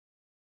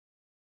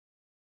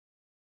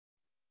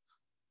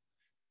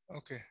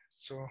Okay,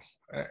 so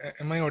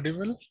am I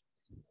audible?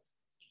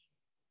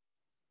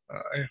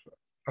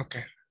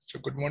 Okay, so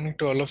good morning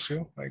to all of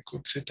you. I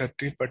could see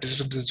 30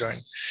 participants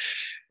joined.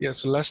 Yeah,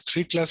 so last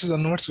three classes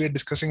onwards, we are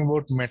discussing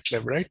about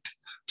MATLAB, right?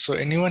 So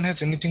anyone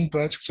has anything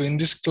to ask? So in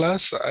this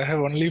class, I have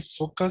only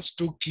focused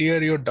to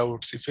clear your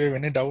doubts. If you have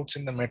any doubts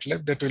in the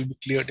MATLAB, that will be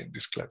cleared in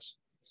this class.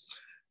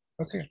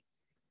 Okay.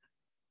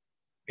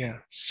 Yeah,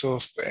 so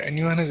if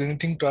anyone has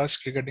anything to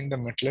ask regarding the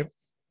MATLAB,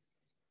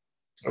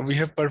 we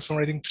have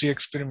performed, I think, 3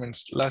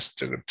 experiments.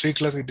 Last 3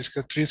 class, we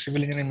discussed 3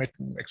 civil engineering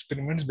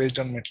experiments based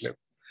on MATLAB.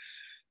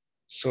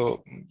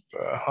 So,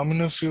 how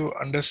many of you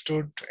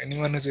understood?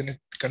 Anyone has any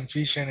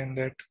confusion in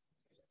that?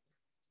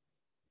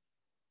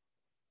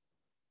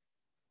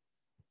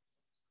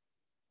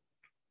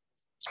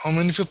 How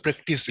many of you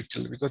practice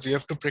actually? Because you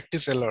have to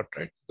practice a lot,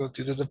 right? Because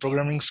these are the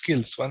programming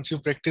skills. Once you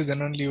practice,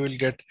 then only you will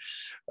get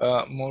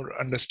more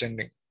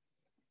understanding.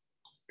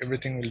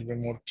 Everything will be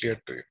more clear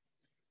to you.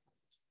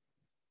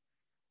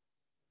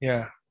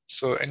 Yeah.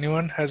 So,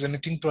 anyone has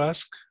anything to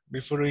ask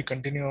before we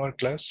continue our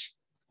class?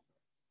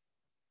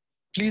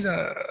 Please,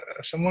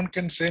 someone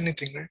can say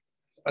anything, right?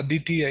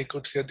 Aditi, I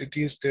could say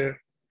Aditi is there.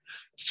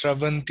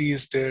 Sravanti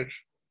is there.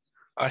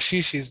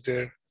 Ashish is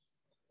there.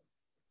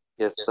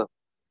 Yes, sir.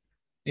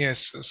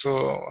 Yes.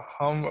 So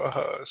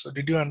how? So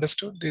did you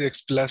understood the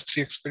last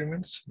 3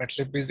 experiments,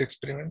 MATLAB-based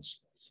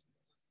experiments?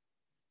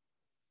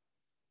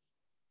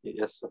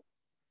 Yes,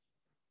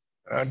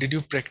 sir. Did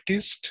you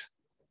practiced?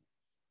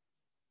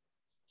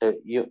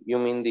 You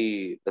mean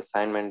the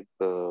assignment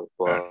Uh,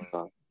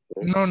 right?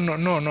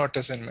 no, not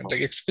assignment.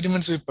 Like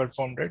experiments we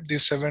performed, right?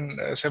 These 7,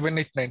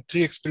 8, 9,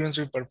 3 experiments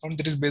we performed.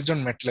 That is based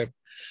on MATLAB.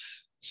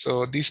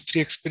 So these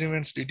 3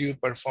 experiments did you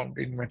perform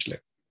in MATLAB?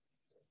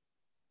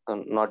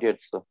 Not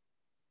yet, sir.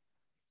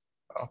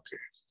 Okay.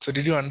 So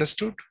did you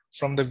understood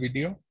from the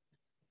video?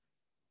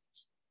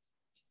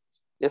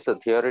 Yes, sir.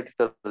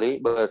 Theoretically,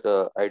 but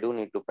I do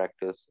need to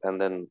practice, and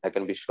then I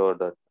can be sure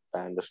that I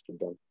understood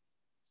them.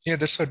 Yeah,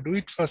 that's why do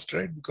it first,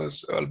 right?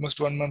 Because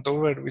almost 1 month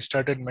over, we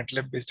started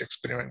MATLAB-based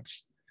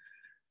experiments.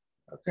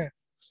 Okay.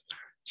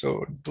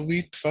 So do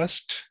it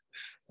first.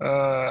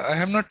 I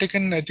have not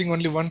taken, I think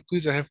only one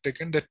quiz I have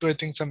taken. That too, I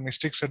think some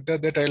mistakes are there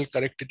that I'll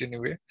correct it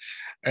anyway.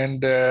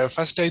 And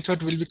first I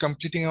thought we'll be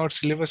completing our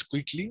syllabus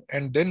quickly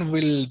and then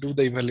we'll do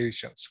the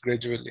evaluations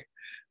gradually.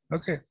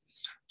 Okay.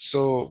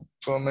 So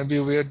for maybe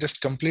we are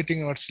just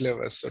completing our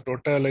syllabus. So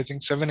total, I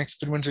think 7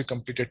 experiments we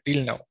completed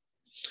till now.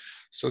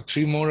 So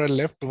 3 more are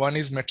left. One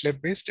is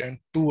MATLAB based and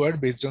 2 are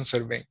based on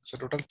surveying. So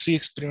total 3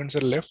 experiments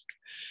are left.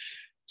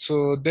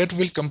 So that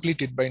will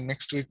complete it by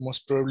next week,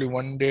 most probably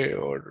one day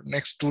or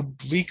next 2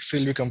 weeks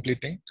we'll be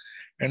completing.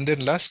 And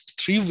then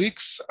last 3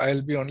 weeks,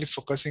 I'll be only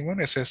focusing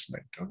on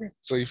assessment. Okay.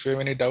 So if you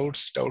have any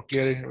doubts, doubt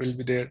clearing will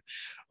be there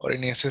or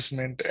any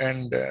assessment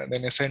and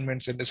then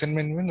assignments, and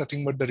assignment means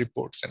nothing but the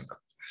reports and all.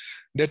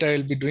 That I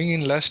will be doing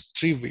in last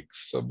 3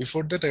 weeks. So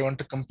before that, I want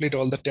to complete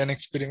all the 10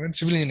 experiments,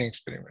 civil engineering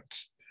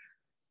experiments.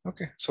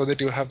 Okay. So that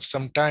you have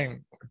some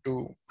time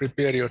to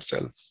prepare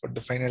yourself for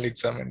the final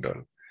exam and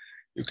all.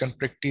 You can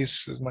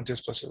practice as much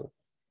as possible.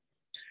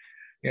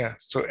 Yeah.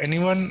 So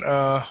anyone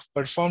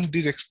performed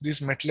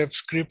these MATLAB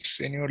scripts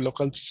in your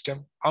local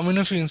system? How many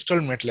of you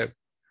installed MATLAB,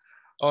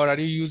 or are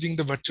you using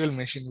the virtual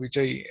machine, which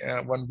I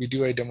one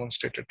video I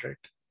demonstrated, right?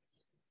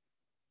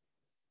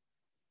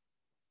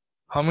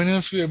 How many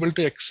of you able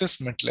to access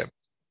MATLAB?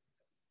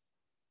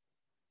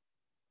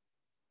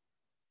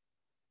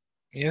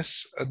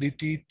 Yes,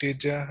 Aditi,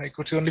 Teja. I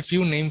could see only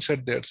few names are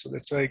there, so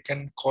that's why I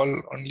can call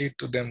only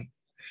to them.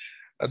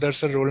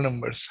 Others are roll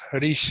numbers.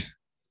 Harish,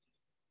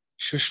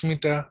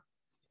 Shushmita.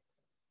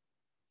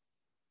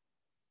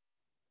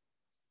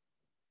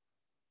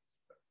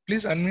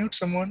 Please unmute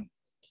someone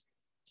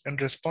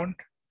and respond.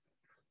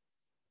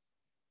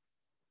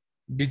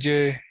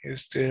 Bijay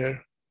is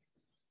there.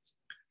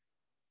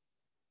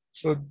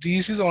 So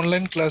this is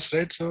online class,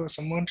 right? So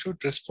someone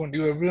should respond.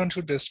 Everyone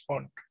should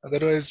respond.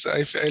 Otherwise,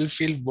 I'll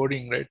feel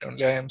boring, right?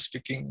 Only I am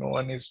speaking. No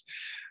one is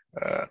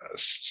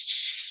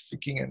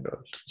speaking and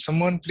all.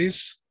 Someone,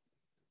 please.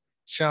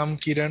 Syam,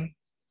 Kiran.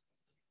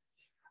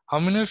 How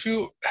many of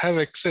you have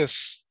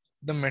access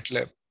the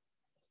MATLAB?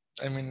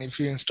 I mean, if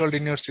you installed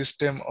in your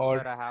system Sir,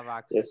 or I have Yes.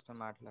 access to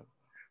MATLAB.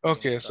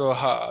 okay, so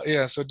Installed it.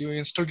 yeah, so do you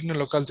installed in your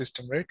local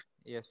system, right?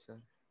 Yes, sir.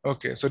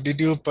 Okay, so did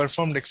you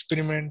perform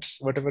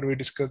experiments, whatever we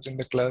discussed in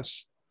the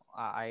class?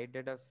 I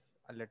did a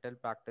little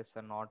practice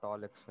and not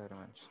all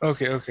experiments.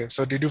 Okay.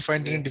 So did you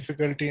find any Yeah.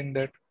 difficulty in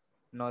that?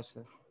 No,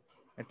 sir.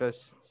 It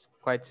was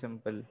quite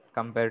simple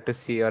compared to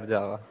C or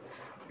Java.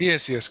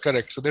 Yes,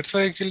 correct. So that's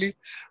why actually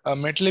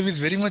MATLAB is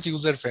very much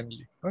user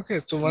friendly. Okay,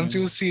 so once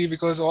you Hmm. see,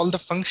 because all the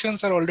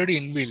functions are already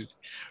inbuilt,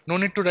 no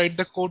need to write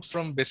the code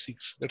from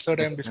basics. That's what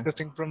I'm Yes, sir.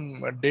 discussing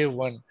from day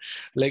one,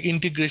 like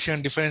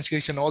integration,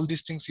 differentiation, all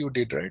these things you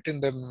did right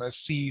in the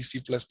C,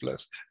 C++,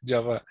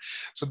 Java.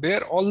 So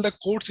there, all the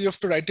codes you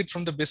have to write it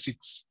from the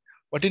basics.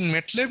 But in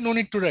MATLAB, no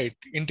need to write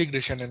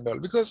integration and all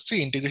because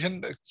see,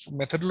 integration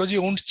methodology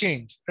won't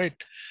change, right?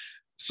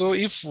 So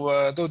if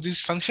though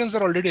these functions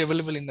are already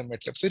available in the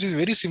MATLAB, so it is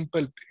very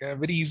simple,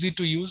 very easy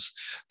to use.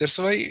 That's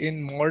why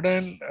in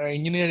modern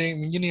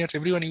engineers,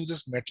 everyone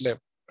uses MATLAB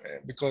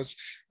because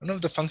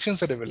the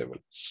functions are available.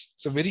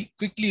 So very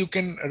quickly you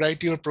can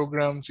write your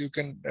programs, you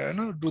can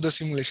do the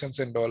simulations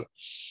and all.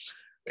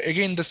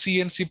 Again, the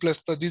C and C++,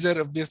 these are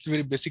obviously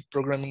very basic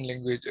programming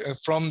language.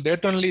 From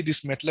that only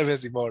this MATLAB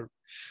has evolved.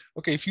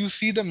 Okay, if you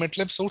see the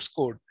MATLAB source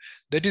code,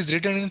 that is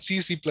written in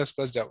C, C++,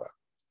 Java.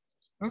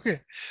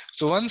 Okay,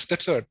 so once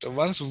that's what,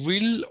 once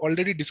wheel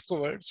already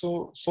discovered,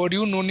 so for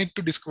you no need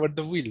to discover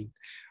the wheel.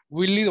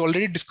 Wheel is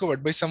already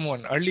discovered by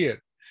someone earlier.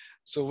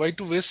 So why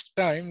to waste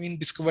time in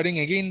discovering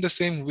again the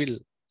same wheel?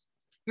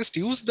 Just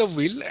use the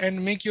wheel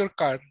and make your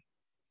car,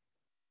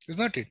 is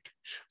not it?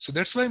 So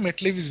that's why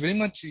MATLAB is very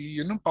much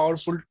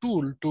powerful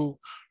tool to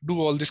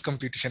do all this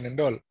computation and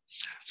all.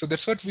 So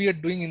that's what we are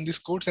doing in this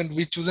course, and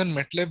we chosen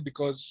MATLAB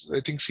because I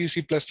think C,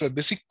 C++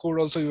 basic code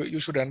also you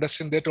should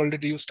understand that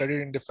already you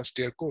studied in the first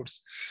year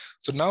course.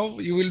 So now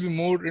you will be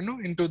more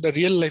into the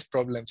real life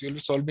problems. You will be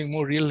solving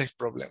more real life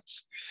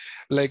problems.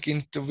 Like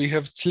we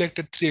have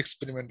selected 3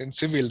 experiments in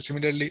civil,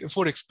 similarly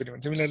 4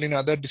 experiments, similarly in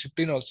other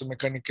discipline also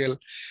mechanical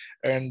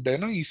and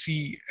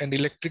EC and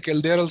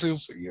electrical. There also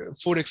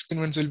 4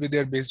 experiments will be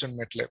there based on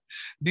MATLAB.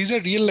 These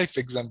are real life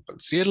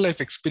examples, real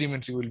life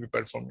experiments you will be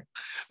performing.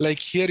 Like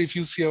here, if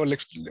you see our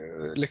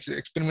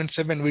experiment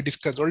 7, we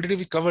discussed already,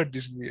 we covered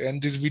this,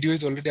 and this video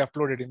is already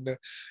uploaded in the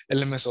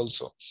LMS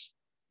also.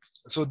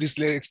 So this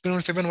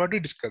experiment 7, what we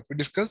discussed? We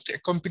discussed a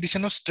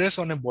competition of stress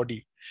on a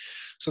body.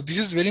 So this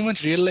is very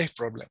much real life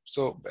problem.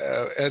 So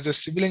as a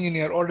civil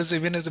engineer, or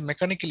even as a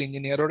mechanical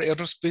engineer or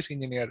aerospace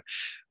engineer,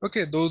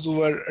 okay, those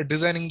who are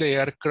designing the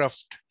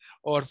aircraft,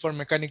 or for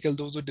mechanical,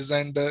 those who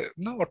design the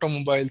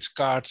automobiles,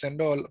 cars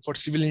and all, for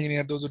civil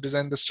engineer, those who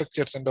design the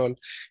structures and all,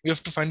 you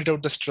have to find it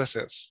out the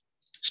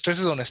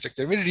stresses on a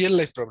structure, very real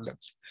life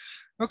problems.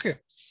 Okay,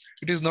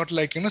 it is not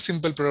like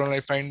simple program.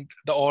 I find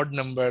the odd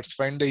numbers,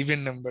 find the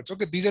even numbers.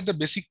 Okay, these are the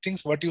basic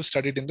things what you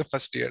studied in the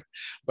first year,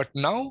 but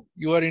now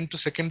you are into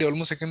second year,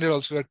 almost second year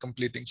also you are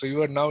completing. So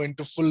you are now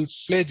into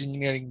full-fledged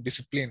engineering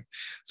discipline,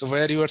 so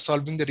where you are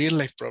solving the real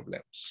life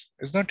problems,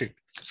 is not it?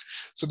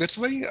 So that's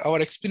why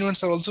our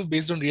experiments are also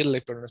based on real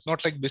life problems,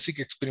 not like basic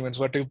experiments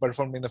what you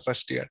performed in the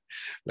first year.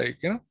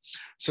 Like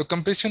so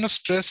comparison of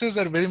stresses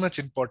are very much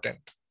important.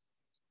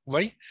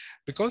 Why?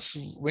 Because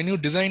when you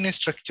design a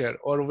structure,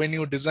 or when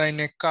you design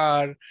a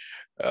car,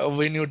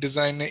 when you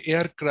design an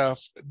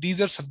aircraft,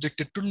 these are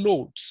subjected to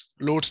loads.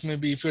 Loads may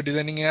be, if you're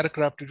designing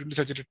aircraft, it will be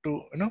subjected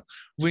to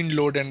wind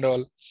load and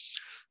all.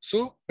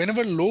 So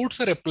whenever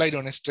loads are applied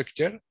on a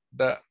structure,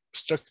 the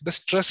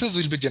stresses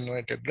will be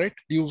generated, right?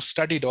 You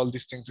studied all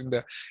these things in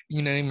the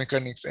engineering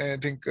mechanics. I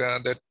think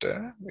that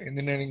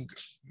engineering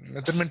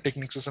measurement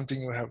techniques or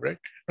something you have, right?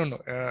 No,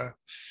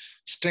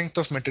 strength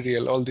of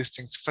material, all these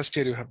things. First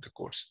year you have the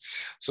course.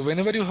 So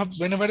whenever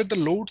the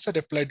loads are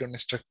applied on a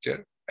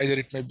structure, either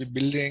it may be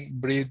building,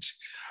 bridge,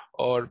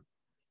 or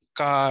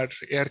car,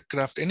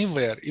 aircraft,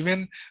 anywhere,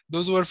 even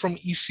those who are from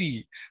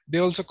EC, they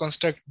also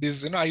construct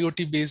these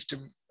IoT based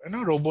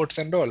robots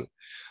and all.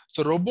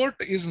 So robot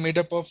is made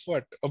up of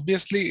what?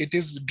 Obviously it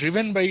is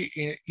driven by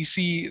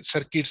EC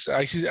circuits,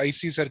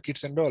 IC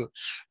circuits and all,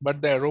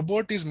 but the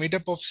robot is made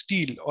up of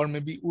steel, or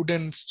maybe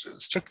wooden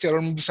structure,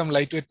 or maybe some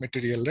lightweight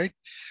material, right?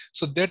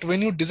 So that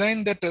when you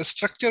design that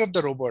structure of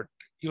the robot,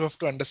 you have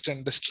to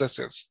understand the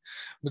stresses,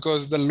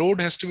 because the load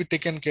has to be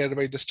taken care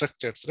by the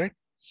structures, right?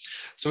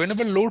 So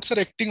whenever loads are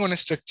acting on a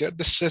structure,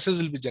 the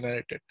stresses will be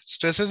generated.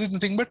 Stresses is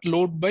nothing but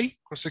load by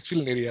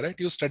cross-sectional area, right?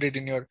 You studied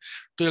in your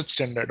 12th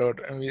standard or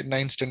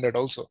 9th standard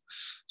also.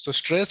 So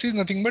stress is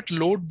nothing but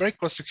load by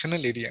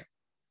cross-sectional area.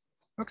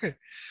 Okay.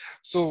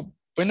 So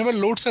whenever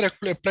loads are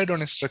applied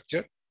on a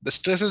structure, the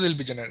stresses will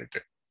be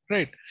generated,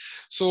 right?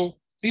 So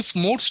if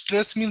more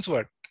stress means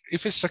what?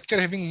 If a structure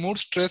having more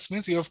stress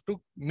means you have to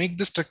make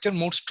the structure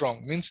more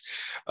strong, means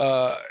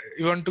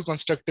you want to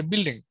construct a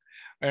building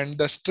and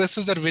the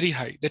stresses are very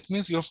high. That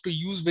means you have to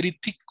use very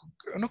thick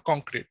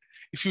concrete.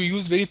 If you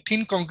use very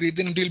thin concrete,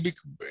 then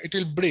it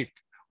will break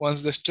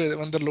once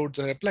the loads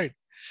are applied.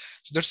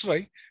 So that's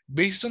why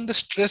based on the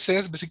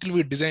stresses, basically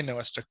we design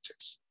our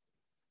structures.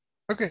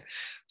 Okay,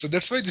 so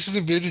that's why this is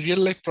a very real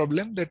life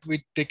problem, that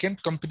we taken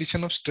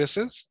competition of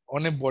stresses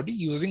on a body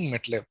using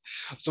MATLAB.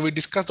 So we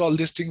discussed all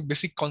these things,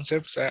 basic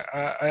concepts.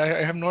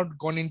 I have not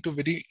gone into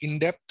very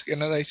in-depth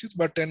analysis,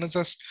 but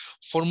analysis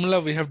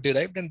formula we have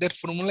derived, and that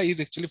formula is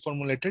actually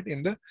formulated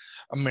in the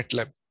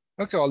MATLAB.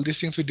 Okay, all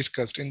these things we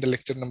discussed in the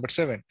lecture number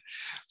 7.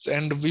 So,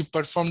 and we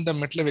performed the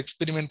MATLAB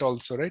experiment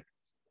also, right?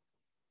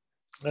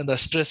 And the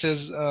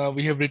stresses,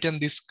 we have written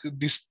this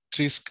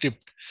 3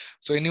 script.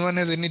 So anyone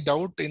has any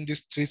doubt in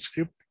this 3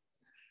 script?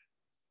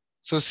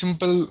 So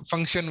simple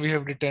function we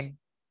have written.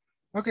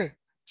 Okay.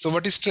 So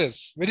what is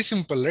stress? Very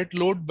simple, right?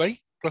 Load by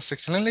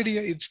cross-sectional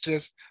area is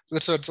stress. So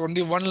that's why it's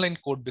only one line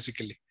code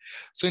basically.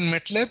 So in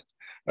MATLAB,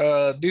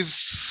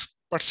 this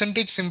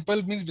percentage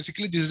simple means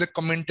basically this is a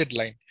commented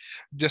line.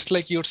 Just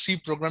like your C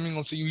programming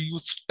also, you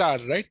use star,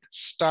 right?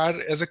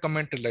 Star as a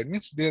commented line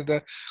means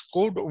the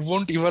code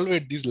won't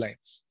evaluate these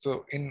lines.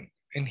 So in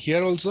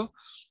here also,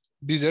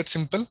 these are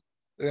simple.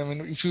 I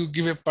mean, if you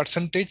give a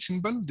percentage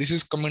symbol, this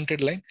is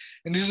commented line,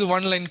 and this is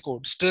one line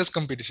code. Stress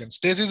computation.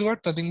 Stress is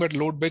what? Nothing but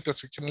load by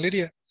cross-sectional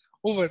area.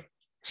 Over.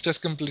 Stress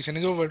computation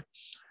is over.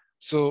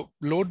 So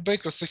load by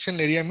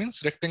cross-sectional area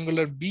means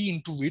rectangular B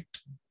into width.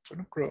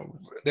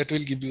 That will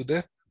give you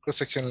the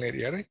cross-sectional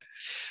area, right?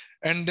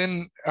 And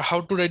then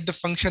how to write the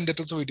function, that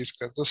also we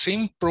discussed. The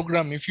same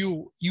program, if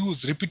you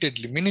use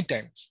repeatedly many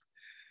times,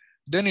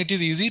 then it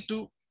is easy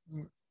to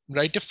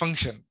write a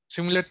function.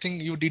 Similar thing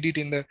you did it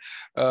in the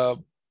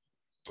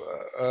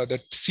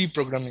that C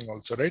programming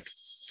also, right?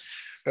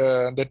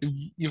 That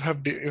you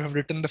have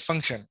written the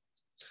function.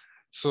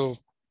 So,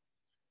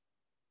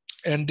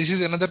 and this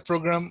is another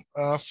program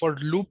for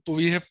loop.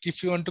 We have,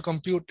 if you want to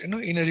compute,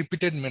 in a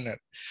repeated manner.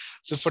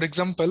 So, for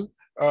example,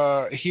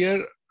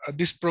 here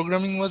this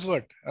programming was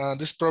what?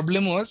 This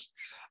problem was.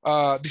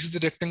 This is the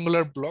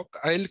rectangular block.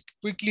 I'll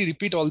quickly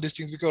repeat all these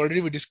things because already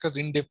we discussed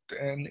in depth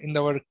and in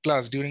our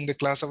class, during the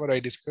class hour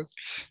I discussed.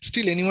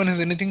 Still, anyone has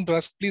anything to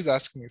ask, please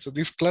ask me. So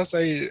this class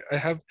I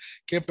have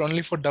kept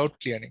only for doubt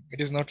clearing.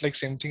 It is not like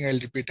same thing I'll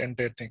repeat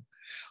entire thing.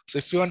 So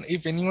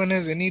if anyone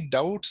has any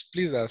doubts,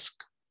 please ask.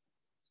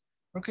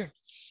 Okay.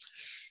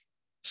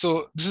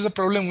 So this is a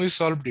problem, we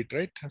solved it,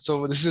 right?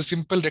 So this is a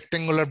simple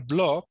rectangular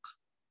block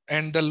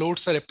and the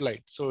loads are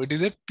applied. So it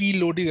is a P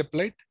load is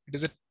applied. It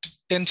is a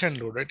tension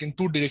load, right? In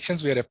two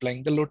directions, we are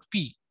applying the load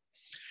P.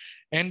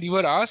 And you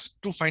are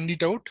asked to find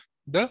it out,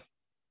 the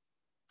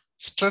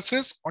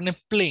stresses on a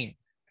plane,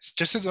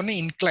 stresses on an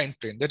inclined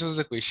plane. That was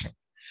the question.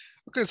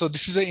 Okay, so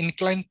this is an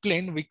inclined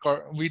plane.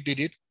 We did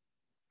it,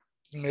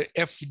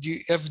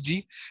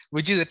 FG,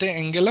 which is at an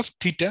angle of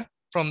theta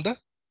from the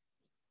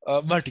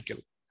vertical.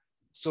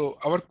 So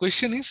our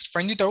question is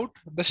find it out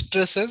the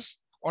stresses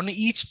on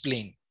each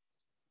plane.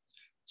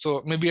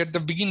 So maybe at the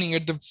beginning,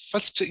 at the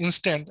first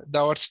instant,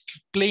 our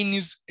plane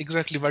is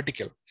exactly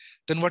vertical.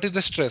 Then what is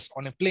the stress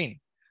on a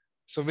plane?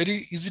 So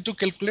very easy to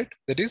calculate.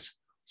 That is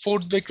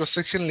force by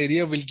cross-sectional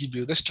area will give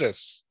you the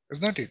stress, is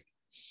not it?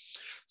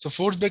 So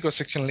force by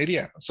cross-sectional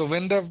area. So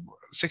when the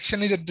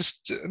section is at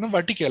this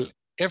vertical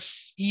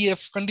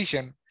EF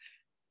condition,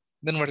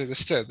 then what is the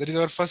stress? That is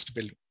our first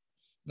value.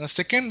 Now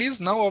second is,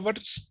 now our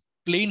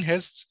plane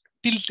has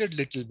tilted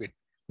little bit,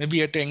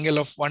 maybe at an angle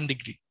of 1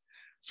 degree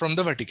from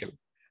the vertical.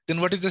 Then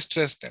what is the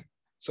stress then?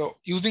 So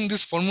using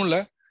this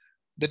formula,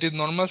 that is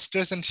normal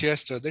stress and shear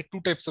stress. There are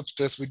two types of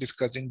stress we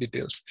discussed in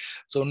details.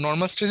 So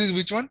normal stress is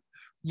which one?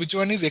 Which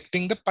one is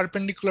acting the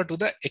perpendicular to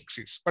the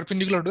axis,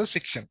 perpendicular to the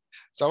section.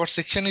 So our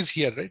section is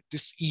here, right?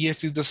 This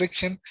EF is the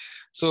section.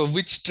 So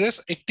which stress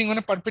acting on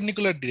a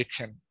perpendicular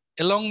direction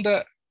along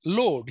the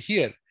load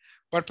here,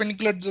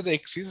 perpendicular to the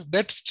axis,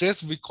 that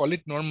stress we call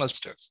it normal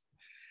stress.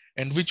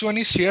 And which one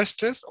is shear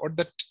stress or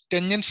the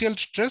tangential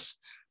stress?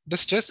 The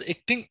stress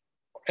acting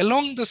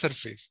along the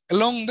surface,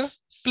 along the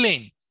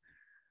plane.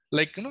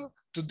 Like,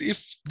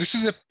 if this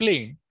is a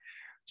plane,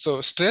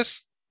 so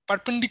stress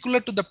perpendicular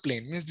to the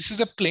plane means this is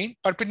a plane,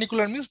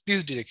 perpendicular means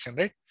this direction,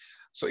 right?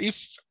 So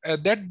if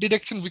that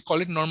direction, we call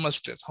it normal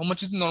stress. How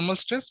much is normal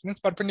stress? Means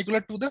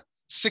perpendicular to the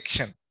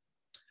section.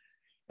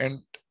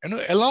 And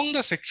along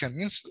the section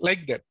means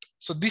like that.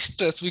 So this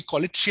stress, we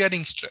call it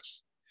shearing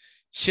stress.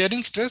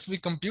 Shearing stress we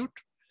compute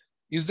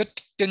is the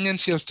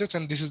tangential stress,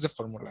 and this is the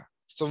formula.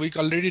 So we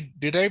already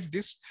derived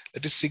this,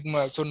 that is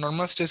sigma. So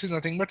normal stress is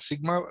nothing but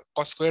sigma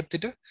cos square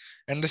theta,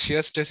 and the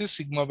shear stress is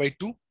sigma by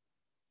 2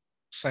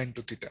 sine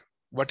 2 theta.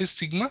 What is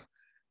sigma?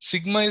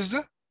 Sigma is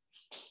the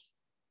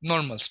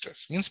normal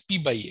stress, means P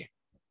by A.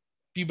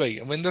 P by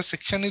A. When the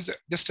section is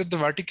just at the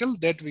vertical,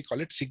 that we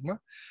call it sigma.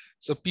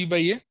 So P by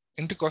A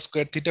into cos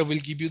square theta will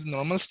give you the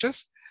normal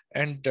stress,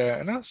 and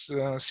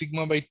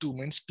sigma by 2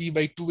 means P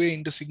by 2A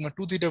into sigma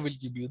 2 theta will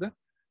give you the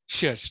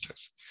shear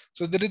stress.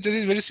 So there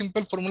is very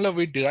simple formula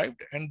we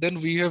derived, and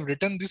then we have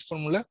written this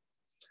formula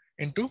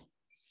into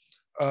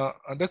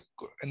in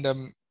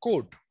the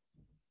code,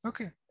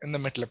 okay, in the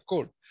MATLAB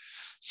code.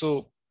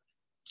 So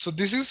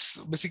this is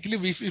basically,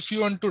 if you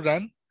want to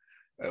run,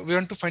 we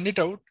want to find it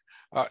out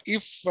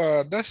if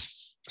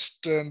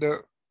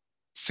the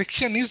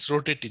section is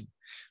rotating,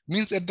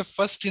 means at the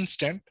first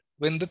instant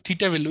when the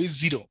theta value is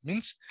 0,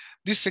 means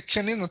this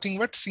section is nothing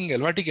but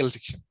single vertical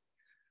section.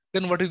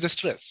 Then what is the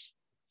stress?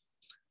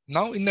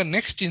 Now in the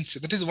next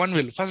instant, that is one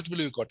value, first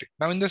value you got it.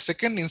 Now in the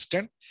second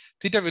instant,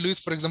 theta value is,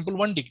 for example,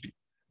 1 degree.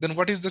 Then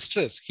what is the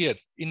stress here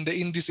in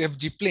this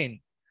FG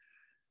plane?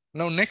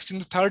 Now next, in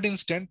the third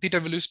instant, theta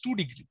value is 2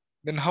 degree.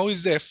 Then how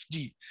is the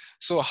FG?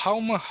 So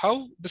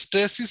how the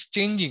stress is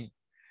changing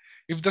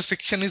if the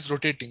section is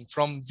rotating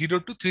from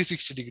 0 to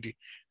 360 degree?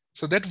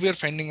 So that we are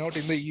finding out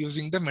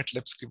using the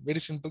MATLAB script. Very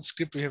simple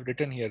script we have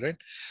written here, right?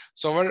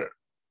 So our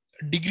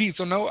degree.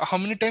 So now how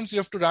many times we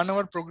have to run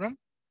our program?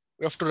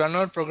 We have to run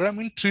our program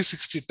in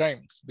 360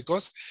 times,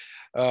 because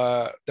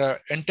the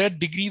entire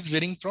degree is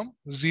varying from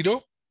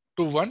 0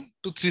 to 1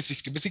 to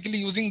 360. Basically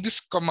using this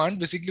command,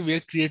 basically we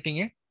are creating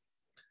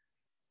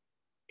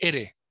a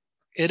array.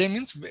 Array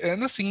means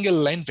a single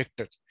line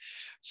vector.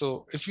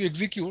 So if you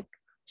execute,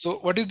 so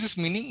what is this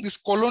meaning? This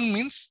colon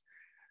means,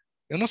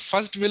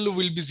 first value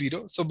will be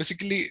 0. So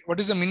basically what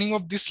is the meaning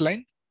of this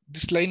line?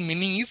 This line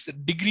meaning is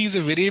degree is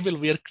a variable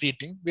we are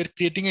creating. We are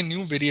creating a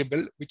new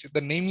variable, which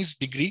the name is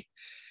degree,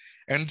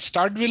 and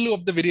start value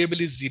of the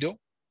variable is 0.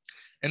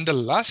 And the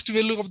last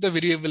value of the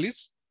variable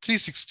is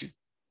 360.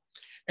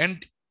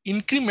 And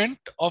increment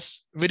of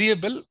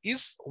variable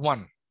is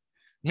 1.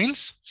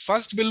 Means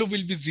first value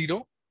will be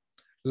 0.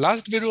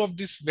 Last value of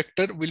this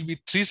vector will be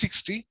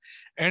 360,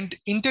 and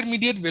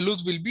intermediate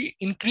values will be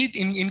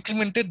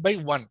incremented by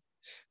 1.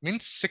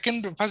 Means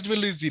first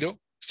value is 0,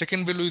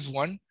 second value is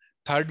 1,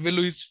 third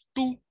value is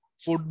 2,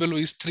 fourth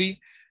value is 3,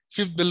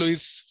 fifth value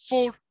is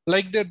 4.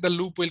 Like that, the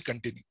loop will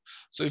continue.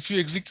 So if you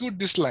execute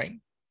this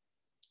line,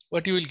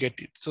 what you will get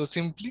it? So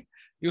simply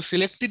you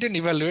selected an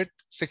evaluate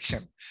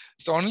section.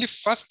 So only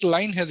first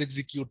line has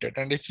executed.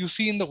 And if you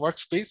see in the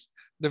workspace,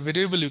 the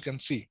variable you can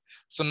see.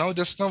 So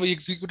just now we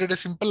executed a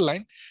simple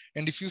line.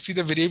 And if you see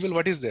the variable,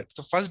 what is there?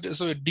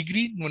 So a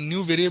degree,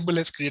 new variable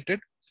has created.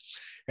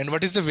 And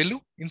what is the value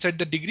inside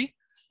the degree?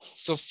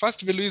 So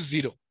first value is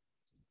 0.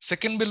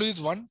 Second value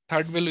is 1.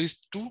 Third value is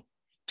 2,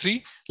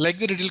 3. Like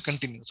that, it will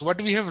continue. So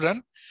what we have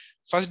run,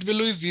 first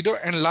value is 0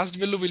 and last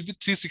value will be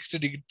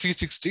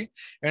 360,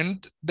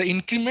 and the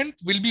increment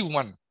will be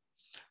 1.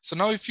 So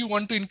now if you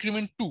want to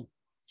increment 2,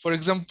 for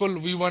example,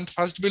 we want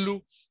first value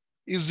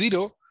is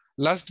 0,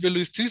 last value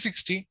is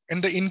 360,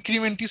 and the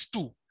increment is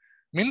 2.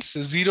 Means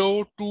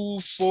 0, 2,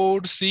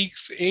 4,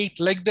 6, 8,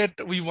 like that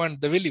we want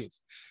the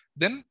values.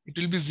 Then it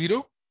will be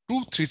 0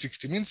 to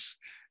 360. Means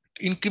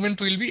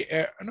increment will be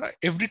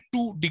every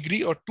 2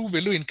 degree or 2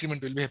 value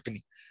increment will be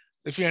happening.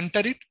 If you enter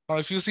it, now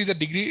if you see the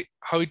degree,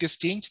 how it is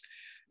changed,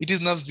 it is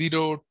now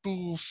 0,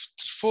 2,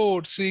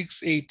 4,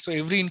 6, 8. So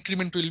every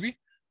increment will be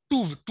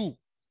 2.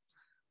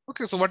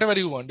 Okay, so whatever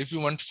you want. If you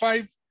want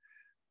 5,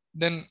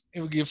 then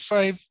you give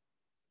 5.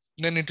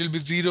 Then it will be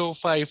 0,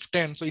 5,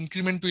 10. So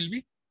increment will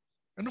be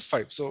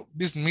 5. So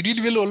this middle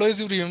value, always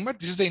you remember,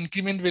 this is the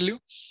increment value.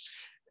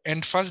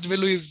 And first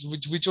value is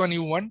which one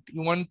you want.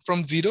 You want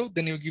from 0,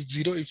 then you give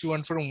 0. If you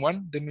want from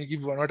 1, then you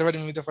give 1, whatever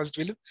you the first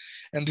value.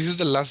 And this is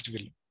the last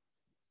value.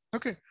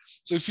 Okay,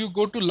 so if you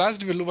go to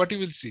last value, what you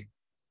will see?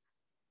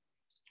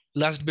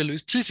 Last value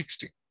is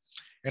 360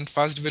 and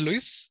first value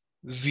is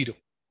 0.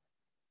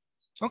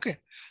 Okay,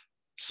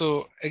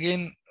 so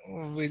again,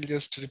 we'll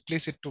just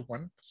replace it to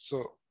 1.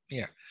 So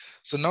yeah,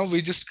 so now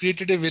we just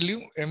created a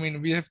value.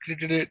 We have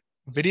created a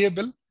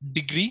variable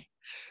degree,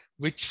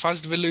 which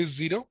first value is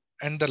 0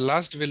 and the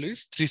last value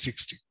is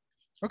 360.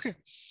 Okay,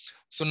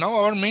 so now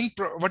our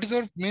what is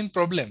our main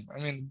problem?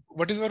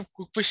 What is our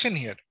question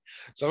here?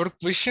 So our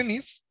question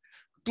is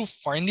to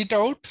find it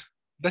out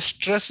the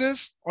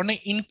stresses on an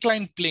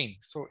inclined plane.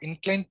 So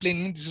inclined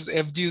plane means this is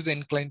FG is the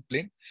inclined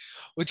plane,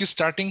 which is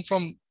starting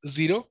from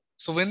 0.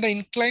 So when the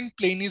inclined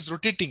plane is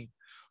rotating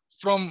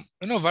from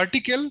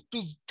vertical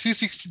to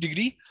 360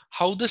 degree,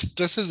 how the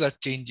stresses are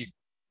changing.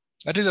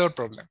 That is our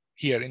problem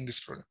here in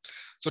this problem.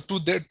 So to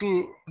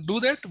do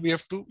that, we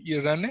have to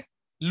run a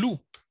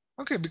loop.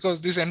 Okay,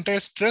 because this entire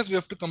stress we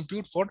have to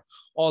compute for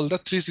all the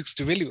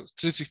 360 values,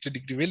 360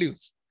 degree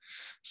values.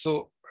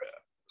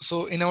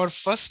 So in our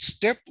first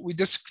step, we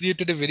just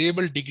created a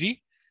variable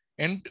degree,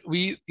 and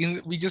we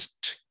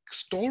just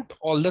stored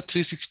all the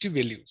 360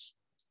 values.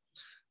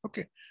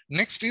 Okay.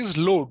 Next is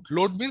load.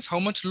 Load means how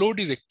much load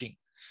is acting.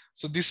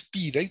 So this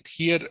P right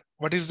here,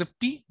 what is the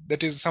P?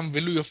 That is some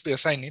value you have to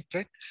assign it,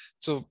 right?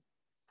 So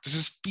this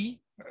is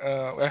P.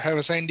 I have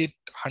assigned it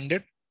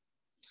 100.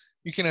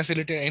 You can assign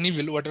it any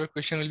value, whatever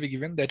question will be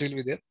given, that will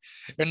be there.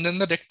 And then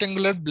the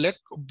rectangular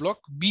block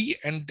B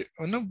and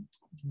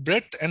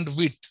breadth and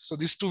width. So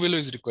these 2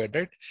 values is required,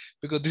 right?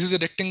 Because this is a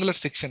rectangular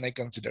section, I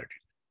considered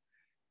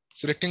it.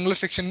 So rectangular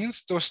section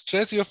means, so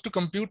stress you have to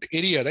compute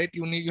area, right?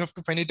 You have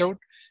to find it out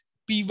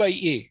P by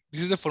A.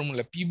 This is the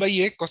formula, P by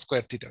A cos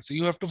square theta. So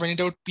you have to find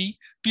it out P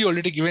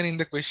already given in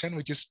the question,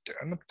 which is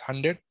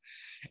 100,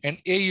 and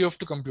A you have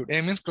to compute.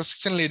 A means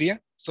cross-sectional area.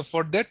 So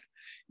for that,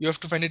 you have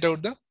to find it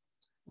out the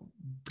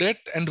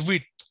breadth and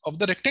width of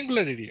the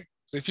rectangular area.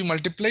 So if you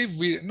multiply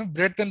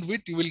breadth and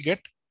width, you will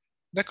get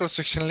the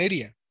cross-sectional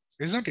area,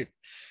 isn't it?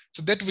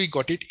 So that we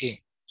got it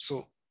A.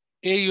 So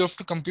A you have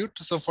to compute.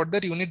 So for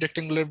that you need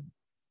rectangular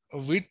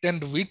width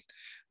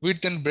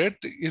and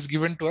breadth is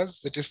given to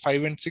us. That is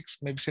 5 and 6,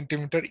 maybe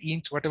centimeter,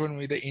 inch, whatever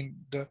may be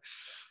the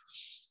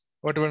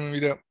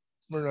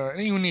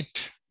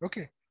unit.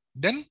 Okay.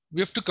 Then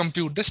we have to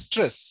compute the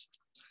stress.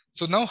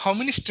 So now how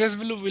many stress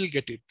value will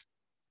get it?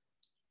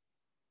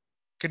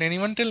 Can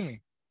anyone tell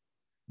me?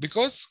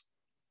 Because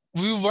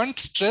we want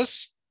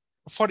stress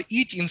for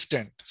each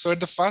instant. So at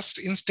the first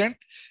instant,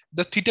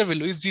 the theta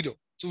value is 0.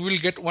 So we will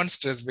get 1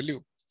 stress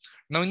value.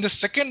 Now in the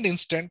second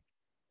instant,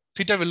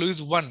 theta value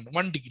is 1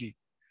 degree.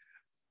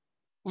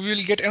 We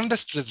will get another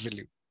stress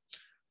value.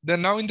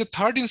 Then now in the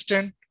third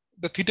instant,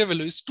 the theta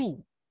value is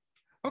 2.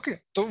 Okay,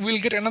 so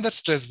we'll get another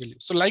stress value.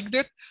 So like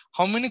that,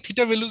 how many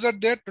theta values are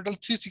there? Total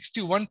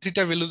 361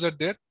 theta values are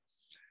there.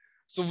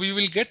 So we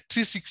will get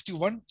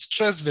 361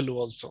 stress value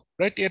also,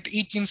 right? At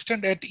each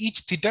instant, at each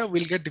theta,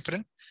 we'll get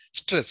different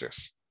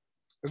stresses.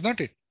 Is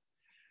not it?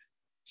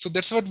 So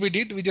that's what we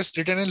did. We just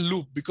written a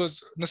loop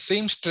because the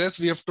same stress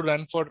we have to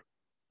run for,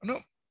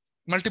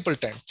 multiple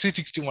times,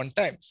 361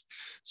 times.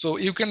 So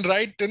you can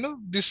write,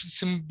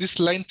 this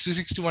line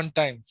 361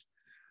 times,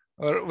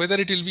 or whether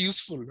it will be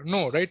useful.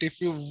 No, right?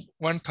 If you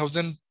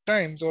 1,000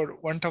 times or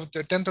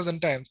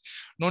 10,000 times,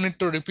 no need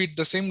to repeat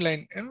the same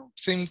line,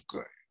 same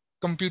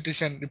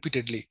computation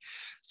repeatedly.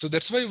 So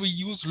that's why we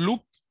use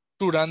loop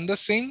to run the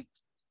same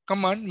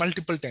command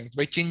multiple times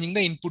by changing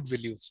the input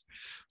values.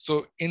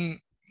 So in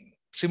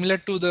similar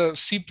to the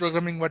C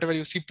programming, whatever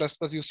you C++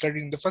 you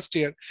studied in the first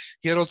year,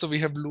 here also we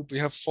have loop, we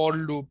have for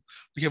loop,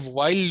 we have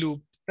while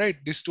loop, right?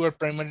 These two are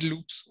primary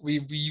loops we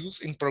use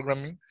in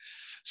programming.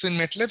 So in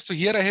MATLAB, so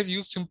here I have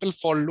used simple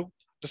for loop.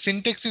 The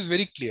syntax is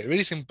very clear,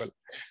 very simple.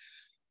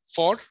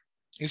 For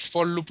is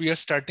for loop we are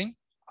starting.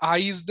 I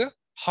is the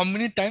how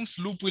many times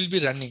loop will be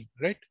running,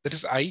 right? That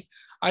is I.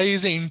 I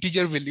is an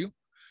integer value.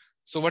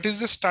 So what is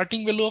the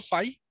starting value of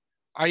I?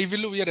 I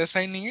value we are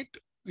assigning it.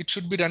 It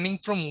should be running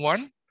from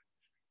 1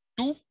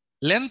 to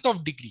length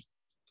of degree.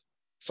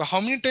 So how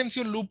many times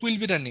your loop will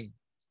be running?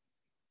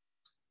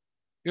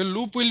 Your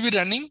loop will be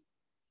running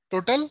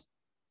total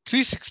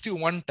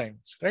 361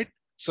 times, right?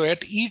 So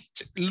at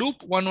each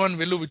loop, one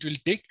value it will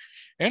take,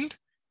 and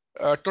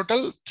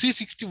total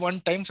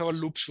 361 times our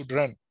loop should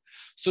run.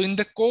 So in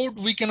the code,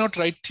 we cannot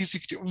write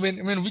 360.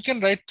 When we can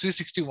write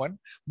 361,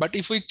 but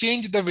if we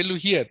change the value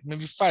here,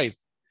 maybe 5,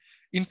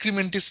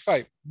 increment is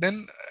 5,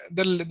 then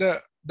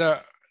the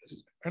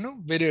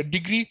very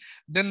degree,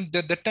 then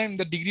the time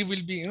the degree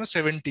will be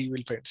 70, you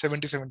will find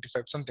 70,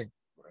 75 something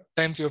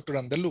times you have to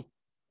run the loop.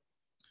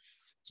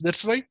 So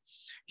that's why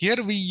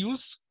here we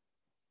use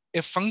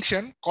a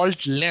function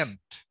called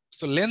length.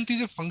 So length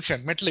is a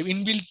function, MATLAB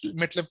inbuilt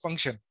MATLAB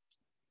function,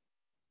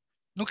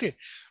 okay,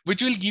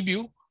 which will give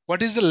you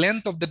what is the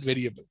length of that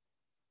variable.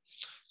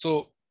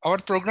 So our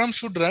program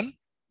should run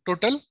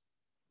total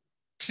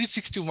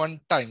 361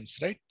 times,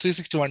 right?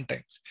 361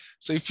 times.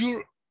 So if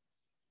you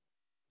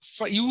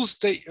use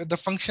the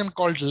function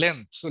called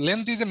length, so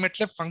length is a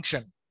MATLAB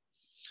function.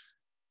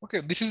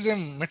 Okay, this is a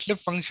MATLAB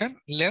function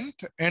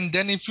length, and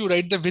then if you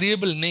write the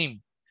variable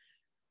name,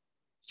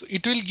 so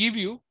it will give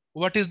you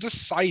what is the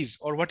size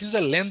or what is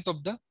the length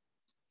of the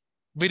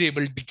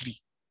variable degree.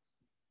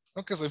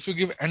 Okay, so if you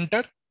give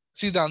enter,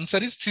 see the answer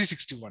is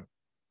 361.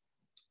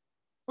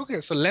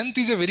 Okay, so length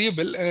is a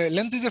variable,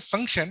 length is a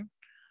function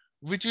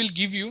which will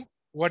give you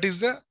what is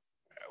the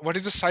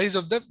size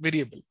of the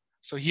variable.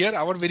 So here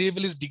our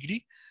variable is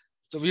degree.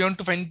 So we want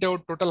to find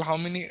out total how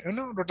many,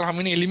 total how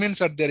many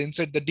elements are there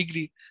inside the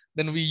degree.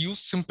 Then we use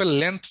simple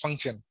length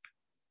function.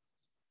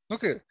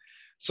 Okay,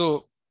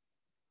 so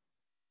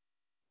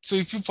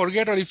if you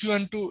forget or if you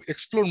want to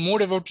explore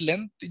more about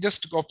length,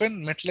 just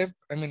open MATLAB.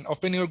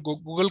 Open your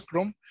Google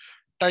Chrome,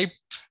 type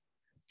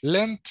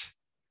length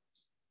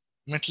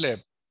MATLAB.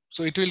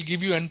 So it will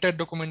give you entire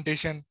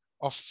documentation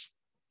of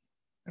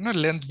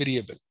length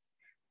variable.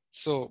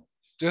 So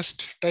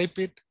just type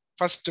it.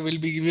 First will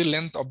be give you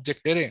length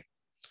object array.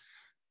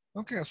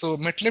 Okay, so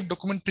MATLAB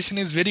documentation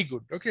is very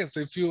good. Okay,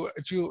 so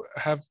if you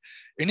have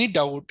any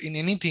doubt in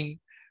anything,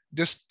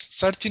 just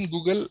search in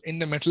Google, in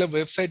the MATLAB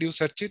website, you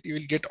search it, you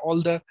will get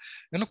all the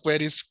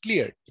queries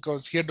cleared,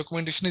 because here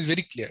documentation is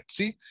very clear.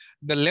 See,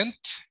 the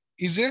length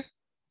is a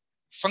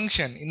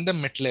function in the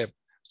MATLAB.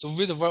 So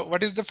with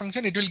what is the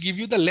function? It will give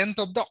you the length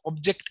of the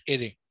object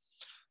array.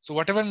 So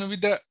whatever may be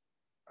the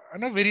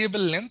variable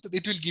length,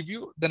 it will give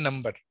you the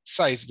number,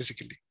 size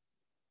basically.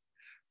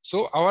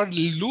 So our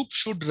loop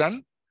should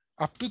run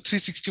up to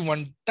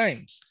 361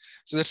 times.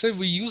 So that's why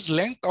we use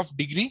length of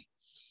degree,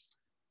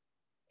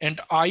 and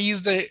I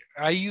is the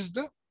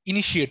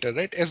initiator,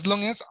 right? As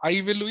long as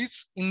I value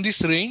is in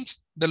this range,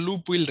 the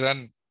loop will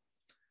run.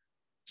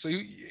 So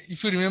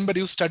if you remember,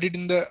 you studied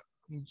in the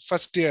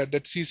first year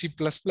that C++,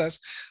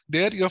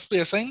 there you have to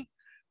assign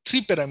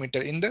 3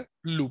 parameters in the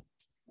loop.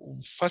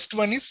 First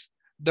one is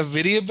the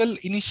variable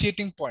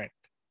initiating point.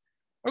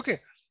 Okay,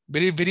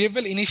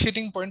 variable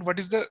initiating point, what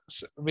is the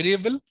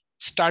variable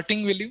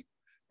starting value,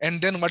 and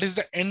then what is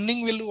the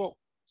ending value,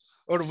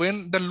 or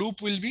when the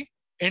loop will be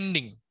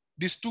ending.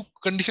 These two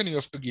conditions you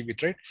have to give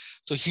it, right?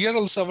 So here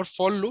also our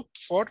for loop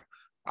for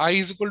I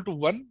is equal to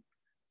 1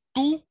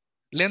 to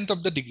length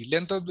of the degree.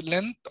 Length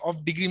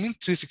of degree means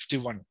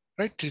 361,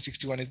 right?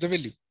 361 is the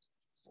value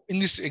in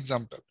this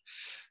example.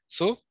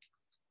 So,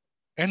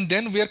 and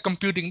then we are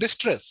computing the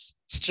stress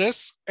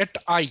at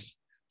I.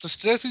 So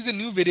stress is a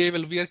new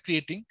variable we are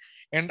creating,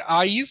 and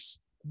I is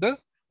the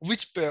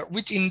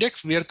which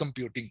index we are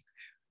computing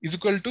is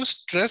equal to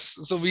stress.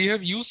 So we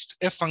have used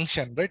a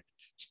function, right?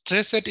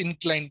 Stress at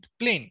inclined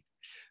plane.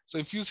 So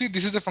if you see,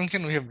 this is the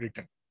function we have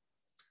written.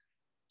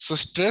 So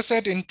stress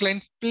at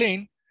inclined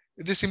plane,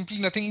 it is simply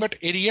nothing but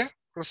area,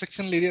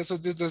 cross-sectional area. So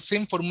this is the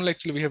same formula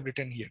actually we have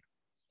written here.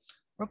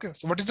 Okay,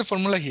 so what is the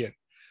formula here?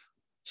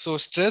 So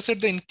stress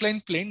at the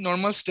inclined plane,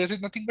 normal stress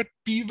is nothing but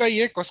P by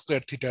A cos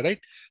square theta, right?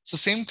 So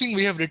same thing,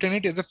 we have written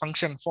it as a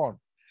function form.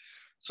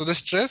 So the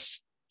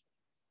stress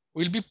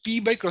will be P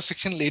by cross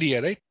sectional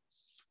area, right?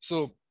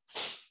 So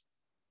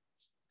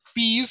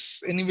P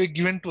is anyway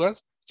given to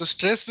us. So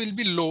stress will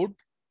be load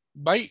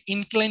by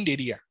inclined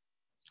area.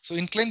 So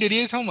inclined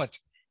area is how much?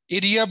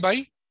 Area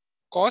by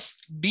cos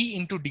D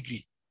into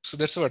degree. So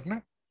that's what,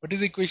 na? What is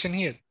the equation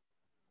here?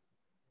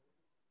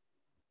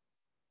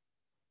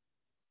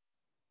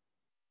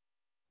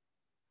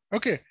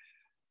 Okay.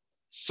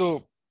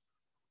 So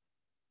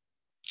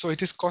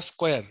it is cos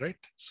square, right?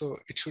 So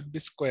it should be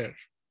square.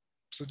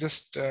 So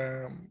just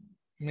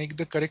make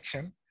the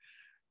correction.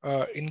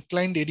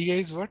 Inclined area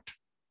is what?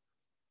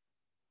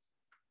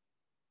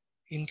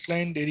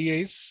 Inclined area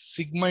is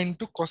sigma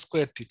into cos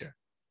square theta,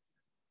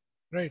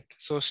 right?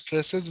 So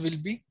stresses will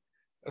be,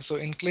 so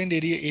inclined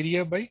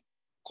area by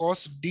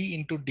cos D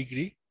into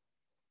degree.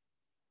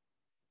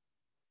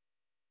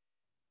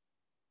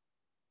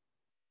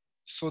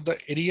 So the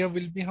area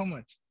will be how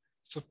much?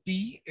 So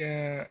P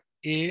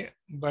A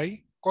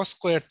by cos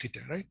square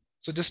theta, right?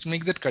 So just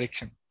make that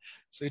correction.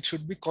 So it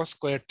should be cos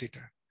square theta.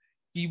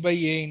 P by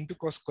A into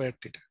cos square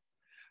theta.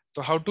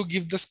 So how to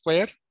give the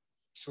square?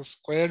 So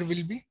square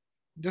will be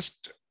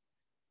just,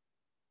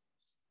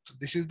 so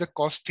this is the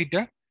cos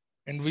theta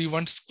and we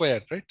want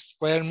square, right?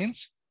 Square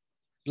means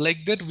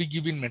like that we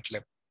give in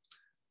MATLAB.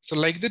 So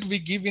like that we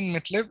give in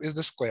MATLAB is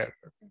the square.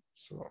 Okay?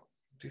 So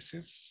this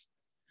is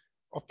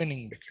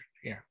opening bracket,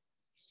 yeah.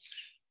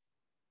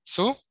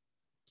 So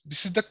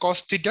this is the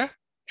cos theta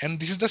and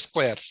this is the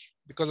square,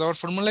 because our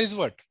formula is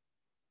what?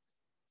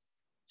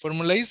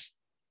 Formula is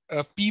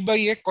P by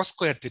A cos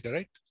square theta,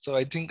 right? So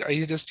I think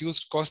I just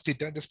used cos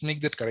theta, just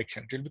make that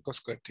correction. It will be cos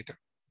square theta.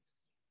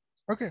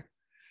 Okay.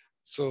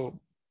 So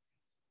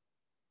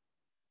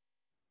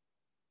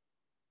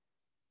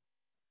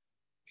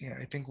yeah,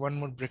 I think one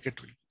more bracket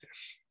will be there.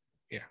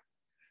 Yeah.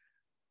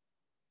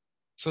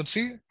 So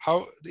see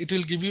how it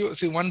will give you,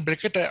 see one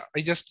bracket,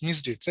 I just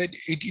missed it. So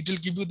it will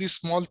give you this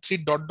small 3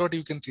 dot dot,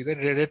 you can see the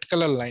red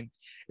color line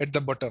at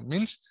the bottom,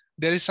 means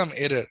there is some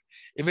error.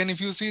 Even if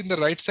you see in the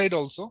right side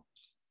also,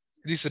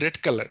 this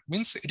red color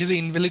means it is an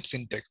invalid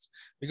syntax,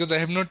 because I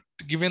have not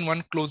given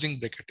one closing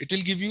bracket. It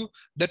will give you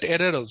that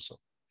error also.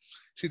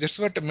 See, that's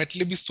what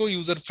MATLAB is so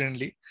user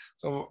friendly.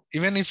 So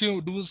even if you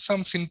do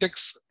some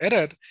syntax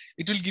error,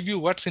 it will give you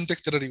what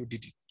syntax error you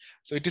did.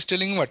 So it is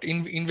telling what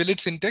invalid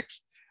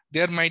syntax.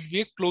 There might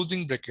be a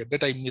closing bracket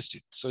that I missed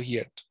it. So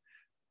here,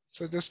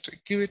 so just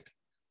give it.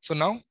 So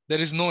now there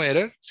is no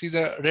error. See,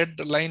 the red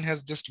line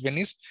has just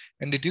vanished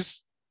and it is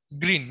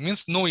green,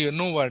 means no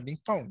warning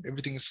found.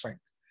 Everything is fine.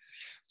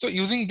 So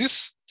using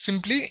this,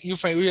 simply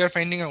we are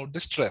finding out the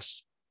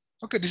stress.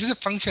 Okay, this is a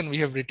function, we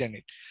have written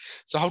it.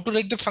 So how to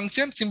write the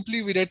function?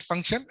 Simply we write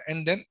function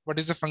and then what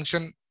is the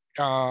function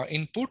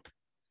input,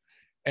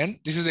 and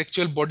this is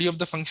actual body of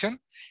the function.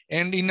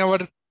 And in our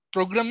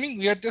programming,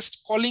 we are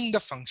just calling the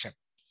function.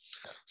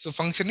 So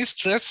function is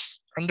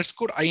stress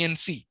underscore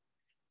inc.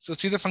 So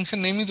see, the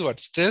function name is what?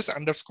 Stress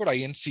underscore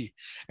inc.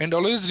 And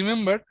always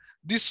remember,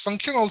 this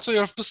function also you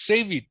have to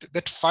save it.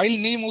 That file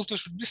name also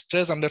should be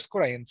stress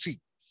underscore inc.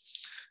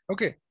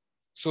 Okay,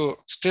 so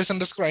stress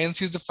underscore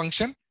inc is the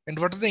function. And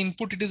what is the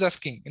input it is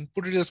asking?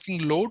 Input it is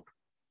asking load,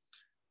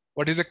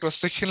 what is the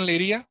cross-sectional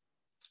area,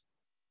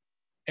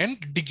 and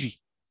degree.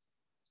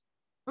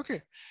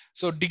 Okay,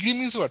 so degree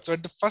means what? So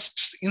at the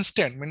first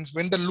instant, means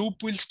when the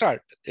loop will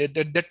start, at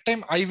that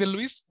time I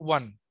value is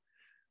 1.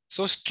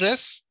 So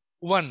stress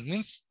 1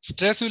 means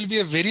stress will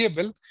be a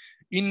variable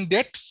in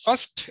that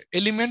first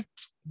element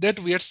that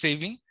we are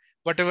saving.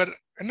 Whatever,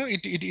 you know,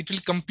 it will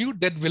compute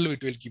that value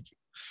it will give you.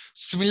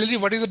 Similarly,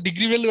 what is the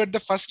degree value at the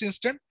first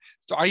instant?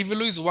 So I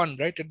value is 1,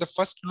 right? At the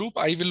first loop,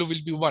 I value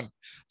will be 1.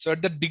 So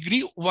at the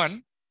degree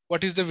 1,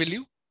 what is the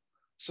value?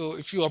 So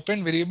if you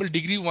open variable,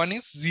 degree 1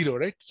 is 0,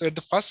 right? So at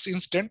the first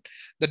instant,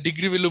 the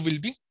degree value will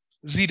be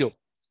 0.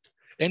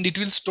 And it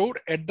will store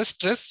at the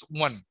stress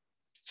 1.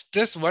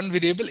 Stress 1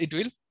 variable, it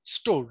will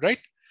store, right?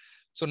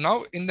 So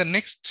now in the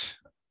next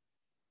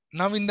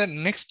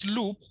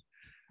loop,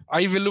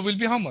 I value will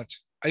be how much?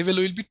 I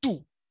value will be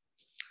 2.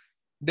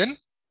 Then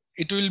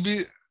it will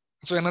be,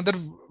 so another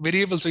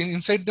variable. So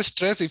inside the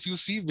stress, if you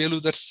see value,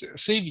 that's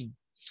saving.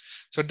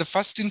 So at the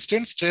first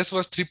instant, stress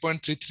was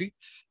 3.33.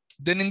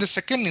 Then in the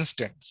second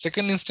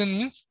instant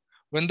means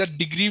when the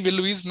degree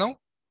value is now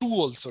 2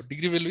 also.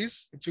 Degree value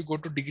is, if you go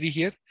to degree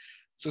here,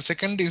 so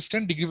second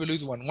instant degree value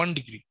is 1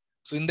 degree.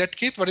 So in that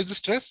case, what is the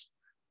stress?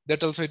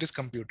 That also it is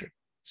computed.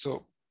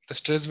 So the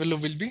stress value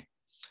will be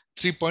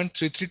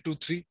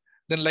 3.3323.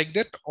 Then like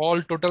that,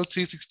 all total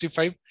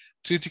 365,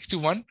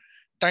 361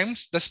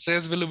 times the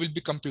stress value will be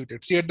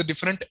computed. See, at the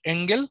different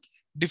angle,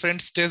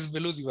 different stress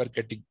values you are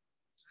getting.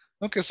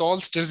 Okay, so all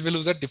stress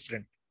values are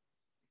different.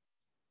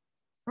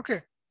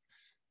 Okay,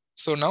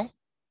 so now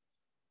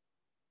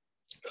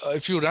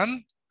if you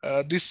run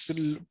this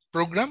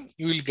program,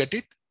 you will get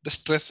it, the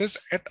stresses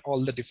at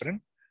all the different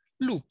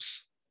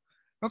loops.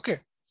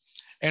 Okay,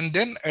 and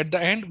then at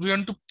the end we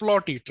want to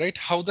plot it, right?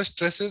 How the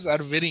stresses are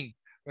varying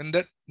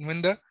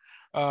when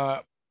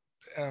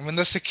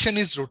the section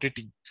is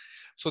rotating.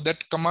 So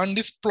that command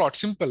is plot,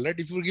 simple, right?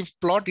 If you give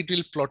plot, it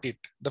will plot it,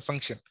 the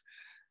function.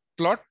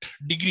 Plot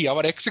degree,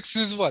 our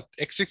x-axis is what?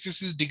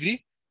 X-axis is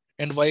degree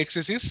and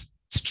y-axis is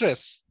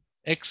stress,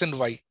 x and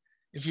y.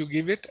 If you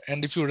give it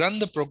and if you run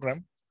the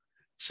program,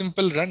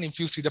 simple run, if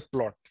you see the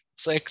plot.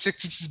 So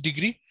x-axis is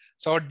degree.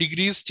 So our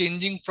degree is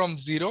changing from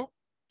 0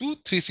 to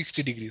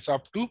 360 degrees. So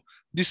up to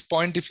this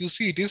point, if you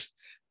see, it is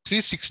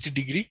 360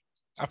 degree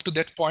up to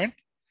that point,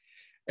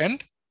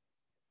 and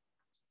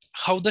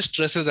how the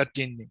stresses are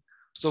changing.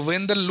 So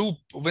when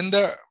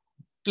the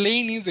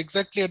plane is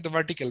exactly at the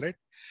vertical, right?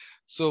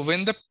 So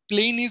when the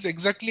plane is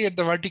exactly at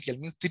the vertical,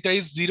 means theta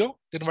is 0,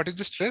 then what is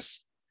the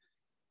stress?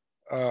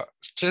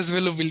 Stress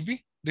value will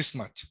be this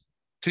much,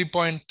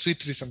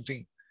 3.33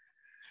 something.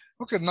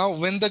 Okay, now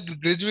when the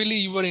gradually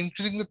you are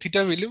increasing the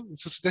theta value,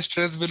 if you see the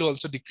stress value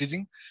also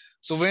decreasing.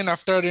 So when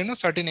after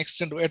certain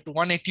extent at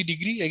 180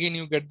 degree, again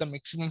you get the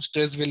maximum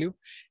stress value.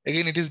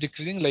 Again it is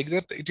decreasing like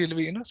that. It will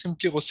be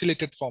simply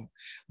oscillated form.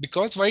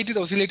 Because why it is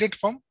oscillated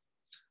form?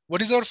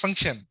 What is our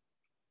function?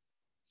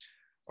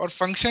 Our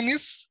function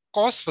is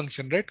cos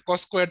function, right?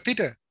 Cos square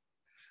theta.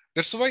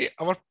 That's why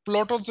our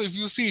plot also, if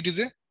you see, it is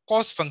a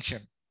cos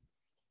function.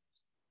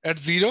 At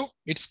 0,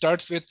 it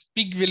starts with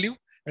peak value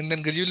and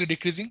then gradually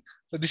decreasing.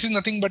 So this is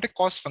nothing but a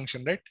cos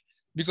function, right?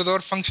 Because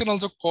our function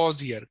also cos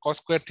here, cos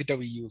square theta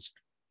we used.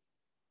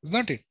 Is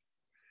not it?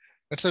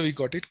 That's how we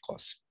got it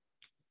cos.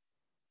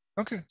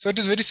 Okay, so it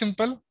is very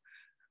simple.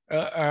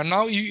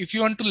 Now if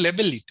you want to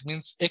label it,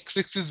 means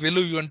x-axis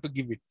value you want to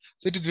give it.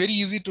 So it is very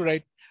easy to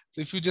write.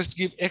 So if you just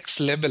give x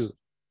label,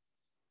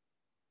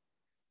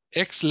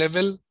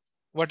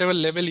 whatever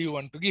label you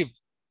want to give,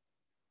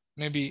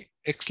 maybe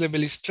x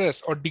label is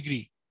stress or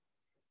degree.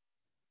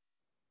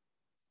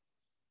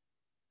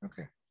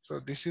 Okay, so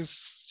this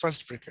is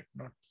first bracket,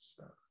 not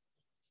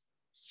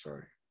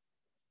sorry.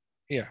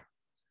 Yeah,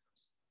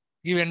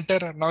 give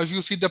enter. Now if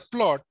you see the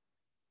plot,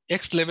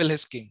 x level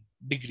has came,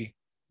 degree.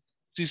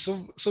 See,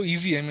 so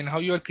easy. I mean, how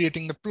you are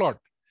creating the plot.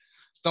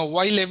 So now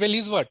y level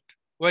is what?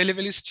 Y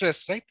level is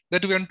stress, right?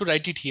 That we want to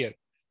write it here.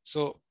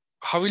 So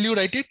how will you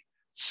write it?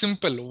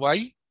 Simple,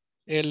 y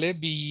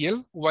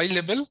label, y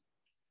level.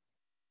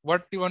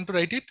 What you want to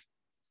write it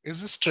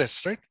is the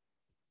stress, right?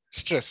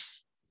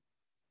 Stress.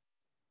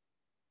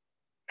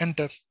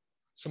 Enter.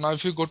 So now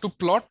if you go to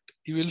plot,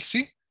 you will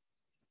see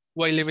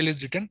y level is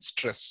written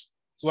stress.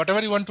 So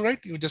whatever you want to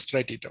write, you just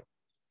write it out.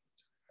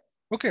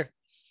 Okay.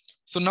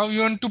 So now you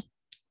want to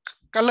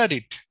color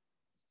it.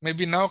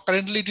 Maybe now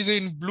currently it is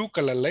in blue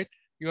color, right?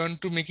 You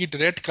want to make it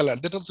red color.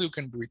 That also you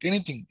can do it.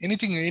 Anything,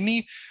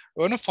 any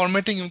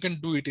formatting you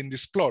can do it in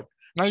this plot.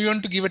 Now you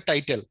want to give a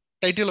title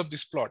of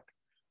this plot.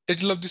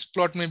 Title of this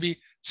plot may be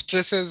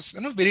stresses,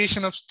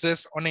 variation of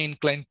stress on an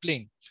inclined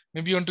plane.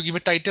 Maybe you want to give a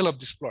title of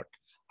this plot.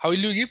 How will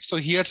you give? So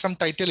here some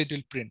title it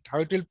will print. How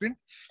it will print?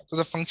 So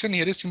the function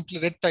here is simply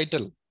read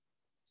title.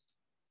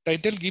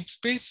 Title, give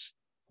space,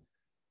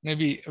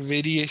 maybe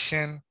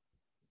variation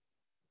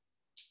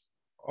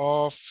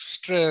of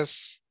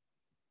stress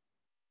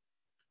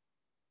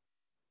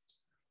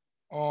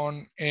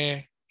on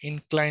a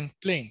inclined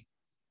plane.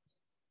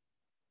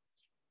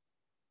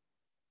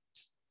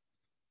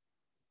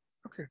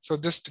 Okay, so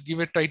just give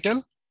a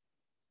title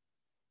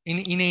in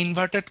an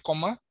inverted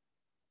comma,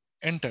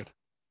 enter.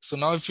 So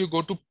now if you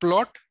go to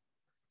plot,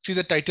 see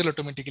the title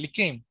automatically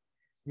came.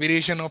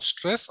 Variation of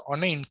stress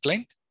on an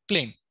inclined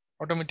plane.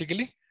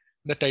 Automatically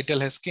the title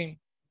has came.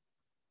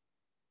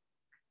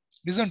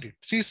 Isn't it?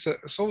 See,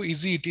 so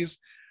easy it is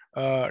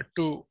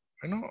to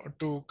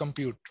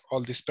compute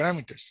all these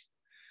parameters.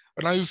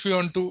 But now if you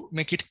want to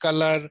make it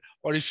color,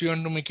 or if you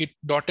want to make it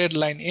dotted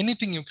line,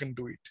 anything you can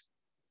do it.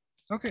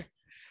 Okay.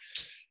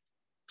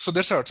 So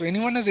that's all. So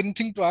anyone has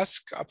anything to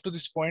ask up to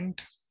this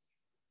point?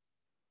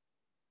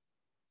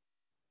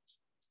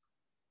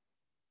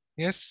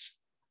 Yes.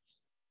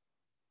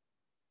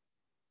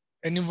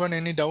 Anyone,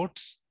 any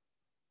doubts?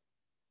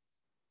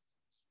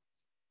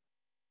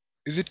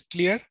 Is it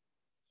clear?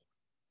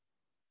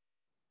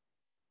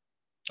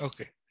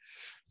 Okay.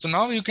 So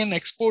now you can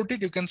export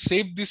it. You can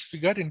save this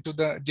figure into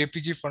the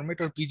JPG format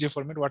or PJ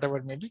format, whatever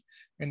it may be,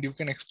 and you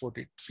can export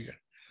it figure.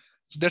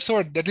 So that's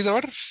what, that is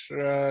our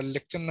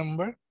lecture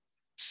number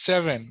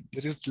 7.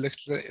 That is the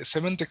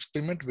 7th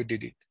experiment we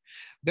did it.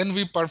 Then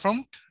we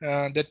performed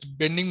that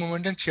bending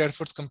moment and shear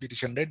force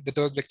computation, right? That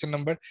was lecture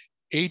number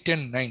 8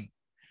 and 9.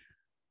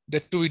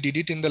 That too we did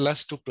it in the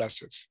last 2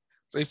 classes.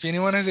 So if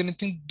anyone has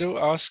anything to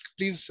ask,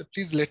 please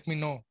let me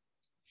know.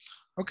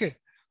 Okay.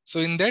 So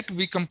in that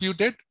we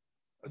computed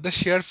the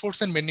shear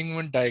force and bending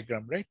moment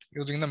diagram, right?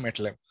 Using the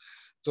MATLAB.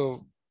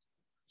 So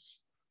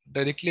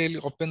directly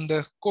I'll open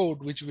the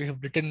code which we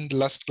have written in the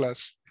last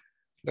class.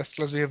 Last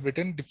class we have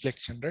written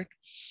deflection, right?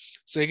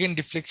 So again,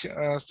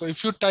 deflection. So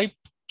if you type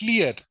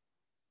clear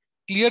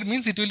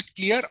means it will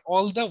clear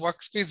all the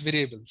workspace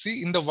variables.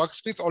 See, in the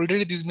workspace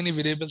already these many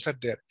variables are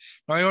there.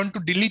 Now I want to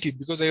delete it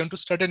because I want to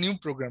start a new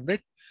program,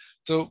 right?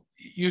 So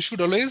you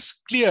should always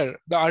clear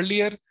the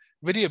earlier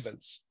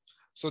variables.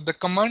 So the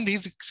command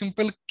is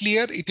simple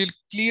clear. It will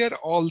clear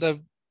all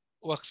the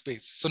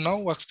workspace. So now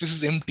workspace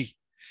is empty.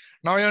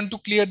 Now I want to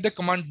clear the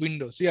command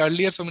window. See,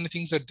 earlier so many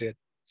things are there.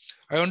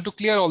 I want to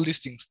clear all these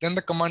things. Then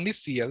the command is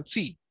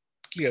CLC,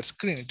 clear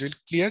screen. It will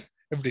clear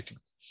everything.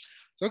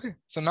 So, okay.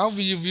 So now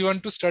we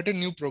want to start a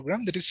new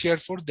program, that is shear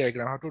force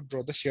diagram. How to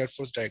draw the shear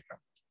force diagram.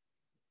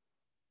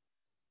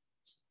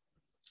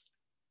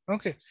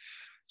 Okay.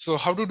 So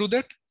how to do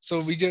that? So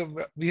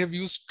we have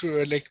used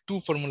like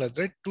two formulas,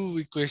 right? Two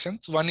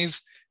equations. One is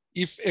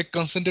if a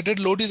concentrated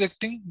load is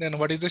acting, then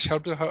what is the how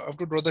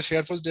to draw the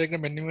shear force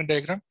diagram, bending moment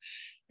diagram,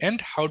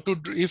 and how to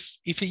if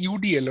a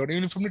UDL or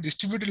uniformly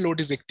distributed load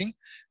is acting,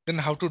 then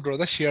how to draw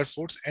the shear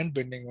force and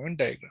bending moment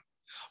diagram.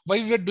 Why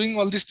we are doing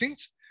all these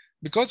things?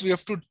 Because we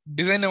have to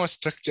design our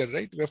structure,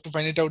 right? We have to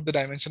find it out the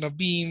dimension of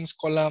beams,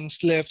 columns,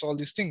 slabs, all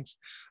these things.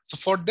 So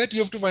for that,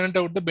 you have to find it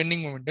out the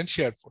bending moment and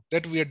shear force.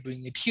 That we are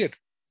doing it here.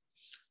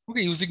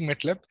 Okay, using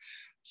MATLAB.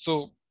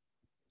 So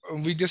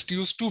we just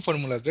use two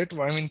formulas, right?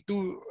 I mean,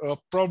 two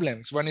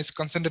problems. One is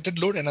concentrated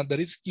load, another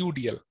is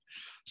UDL.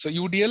 So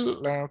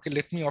UDL, okay,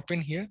 let me open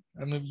here.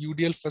 I mean,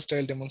 UDL first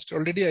I'll demonstrate.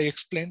 Already I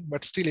explained,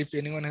 but still if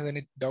anyone has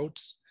any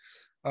doubts,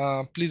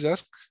 please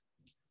ask.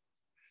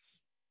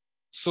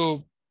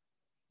 So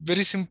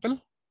very simple.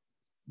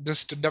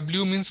 Just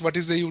W means what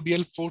is the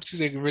UDL force is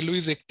value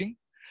is acting.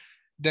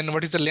 Then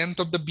what is the length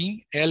of the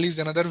beam? L is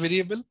another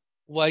variable.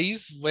 Y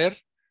is where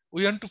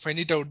we want to find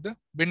it out the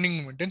bending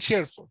moment and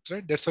shear force,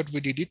 right? That's what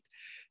we did it.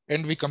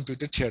 And we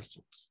computed shear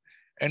force.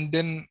 And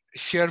then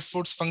shear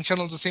force function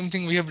also same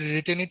thing. We have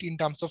written it in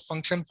terms of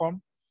function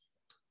form.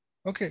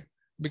 Okay.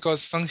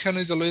 Because function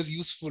is always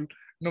useful. You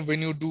know,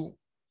 when you do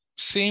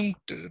same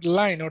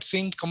line or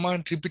same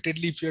command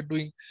repeatedly, if you're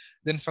doing,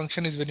 then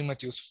function is very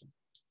much useful.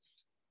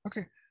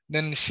 Okay.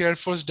 Then shear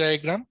force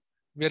diagram,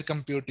 we are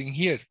computing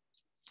here.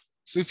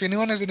 So if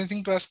anyone has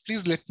anything to ask,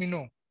 please let me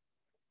know.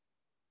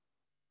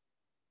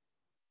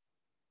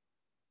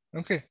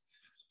 Okay.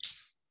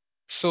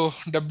 So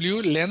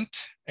W length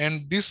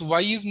and this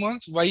Y is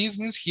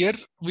means here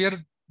we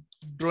are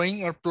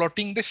drawing or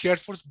plotting the shear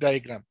force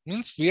diagram.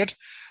 Means we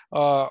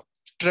are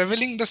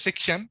traveling the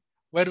section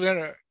where we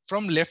are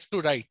from left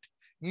to right.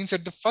 Means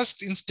at the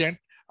first instant,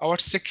 our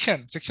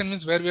section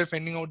means where we are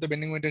finding out the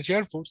bending moment and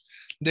shear force,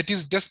 that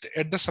is just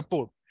at the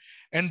support.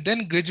 And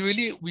then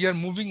gradually we are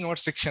moving our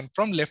section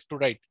from left to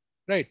right,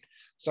 right?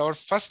 So our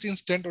first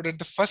instant or at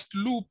the first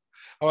loop,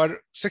 our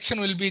section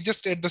will be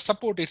just at the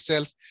support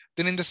itself.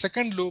 Then in the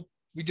second loop,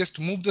 we just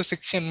move the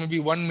section maybe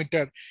 1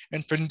 meter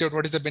and find out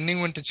what is the bending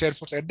moment and shear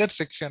force at that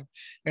section.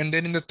 And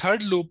then in the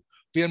third loop,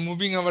 we are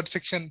moving our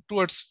section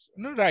towards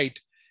right.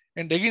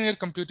 And again, we are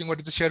computing what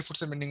is the shear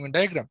force and bending moment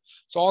diagram.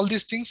 So all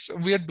these things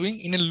we are doing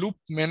in a loop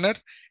manner,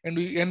 and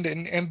we at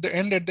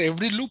the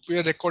every loop we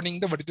are recording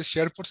the what is the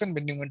shear force and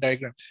bending moment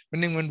diagram,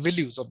 bending moment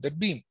values of that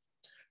beam.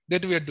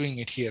 That we are doing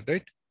it here,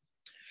 right?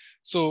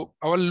 So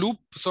our loop,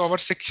 so our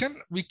section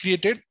we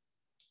created.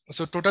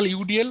 So total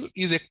UDL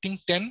is acting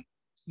 10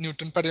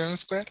 Newton per mm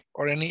square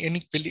or any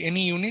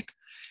unit.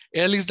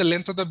 L is the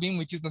length of the beam,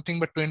 which is nothing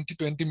but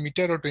 20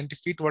 meter or 20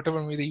 feet,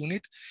 whatever may be the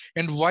unit.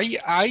 And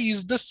YI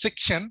is the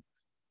section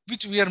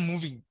which we are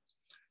moving.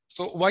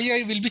 So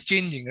YI will be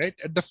changing, right?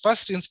 At the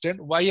first instant,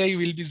 YI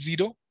will be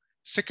 0.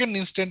 Second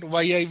instant,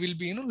 YI will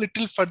be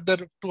little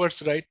further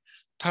towards right.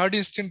 Third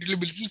instant, it will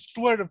be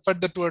little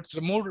further towards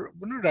more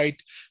right.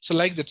 So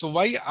like that. So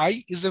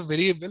YI is a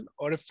variable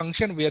or a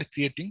function we are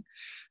creating.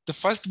 The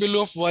first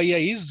value of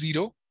YI is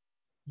 0.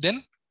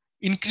 Then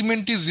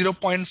increment is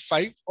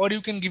 0.5, or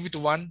you can give it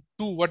 1,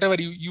 2, whatever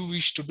you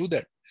wish to do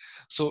that.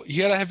 So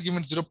here I have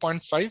given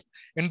 0.5,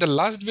 and the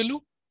last value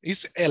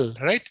is L,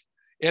 right?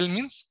 L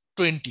means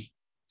 20.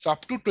 So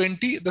up to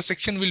 20, the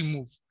section will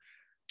move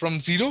from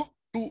 0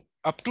 to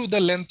up to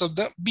the length of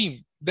the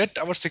beam that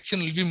our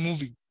section will be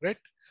moving, right?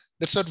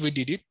 That's what we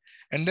did it.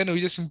 And then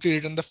we just simply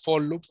written the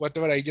for loop,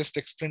 whatever I just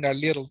explained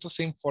earlier, also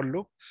same for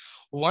loop.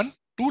 1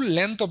 to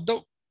length of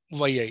the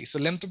YI. So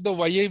length of the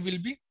YI will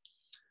be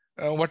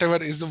whatever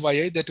is the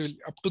YI, that will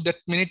up to that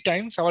many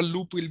times our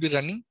loop will be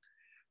running.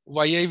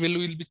 YI value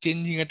will be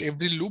changing at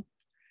every loop.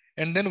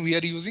 And then we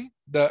are using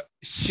the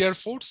shear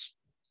force,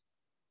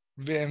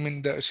 I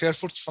mean the shear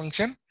force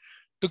function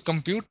to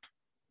compute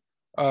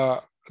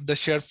the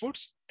shear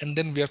force, and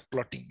then we are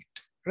plotting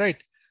it,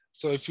 right?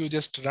 So if you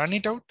just run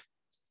it out,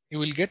 you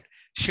will get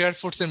shear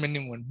force and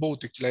bending moment,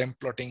 both actually I am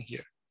plotting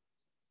here.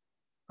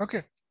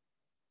 Okay.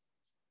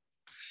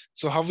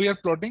 So how we are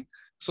plotting?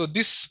 So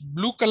this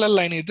blue color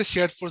line is the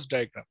shear force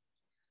diagram.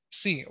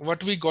 See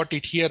what we got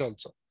it here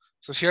also.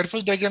 So shear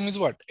force diagram is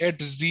what?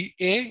 At ZA,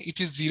 it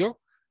is 0.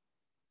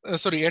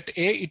 Sorry, at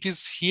A, it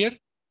is here.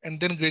 And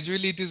then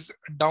gradually it is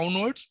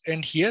downwards.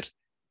 And here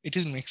it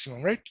is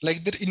maximum, right?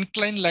 Like the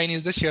inclined line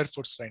is the shear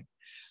force line.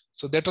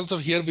 So that also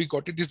here we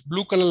got it. This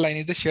blue color line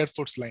is the shear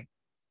force line.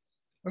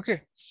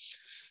 Okay.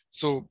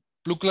 So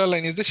blue color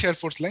line is the shear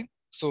force line.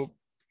 So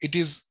it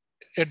is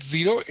at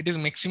 0, it is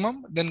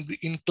maximum, then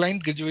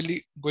inclined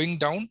gradually going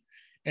down,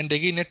 and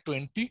again at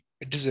 20,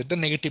 it is at the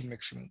negative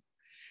maximum.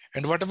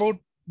 And what about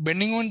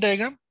bending moment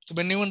diagram? So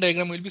bending moment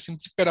diagram will be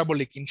simply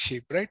parabolic in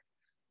shape, right?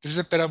 This is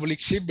a parabolic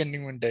shape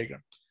bending moment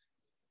diagram.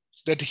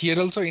 So that here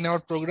also in our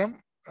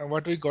program,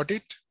 what we got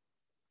it.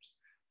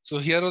 So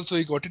here also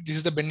we got it. This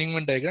is the bending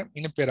moment diagram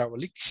in a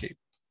parabolic shape.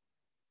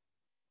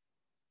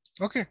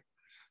 Okay.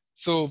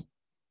 So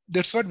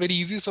that's what very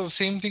easy. So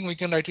same thing we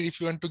can write it if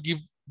you want to give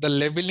the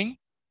labeling.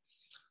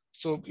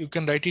 So you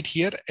can write it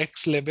here,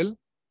 X level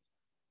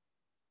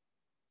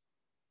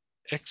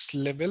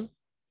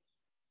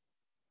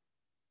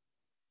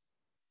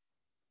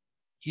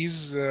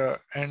is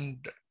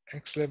and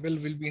X level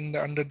will be in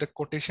the under the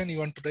quotation you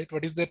want to write.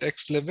 What is that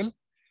X level?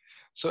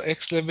 So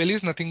X level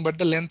is nothing but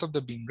the length of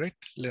the beam, right?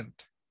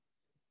 Length.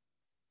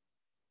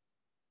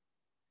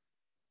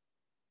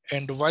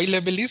 And Y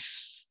level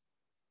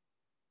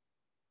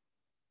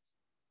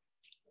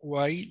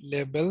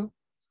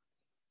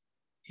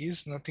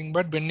is nothing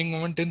but bending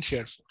moment and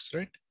shear force,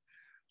 right?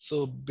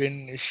 So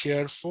bend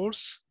shear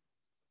force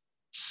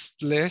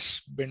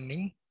 /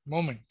 bending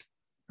moment.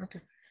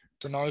 Okay.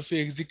 So now if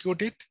you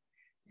execute it,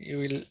 you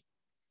will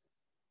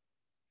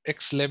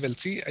X level.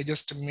 See, I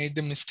just made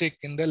the mistake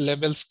in the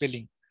level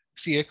spelling.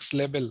 See, X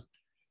level,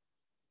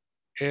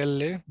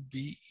 LABEL.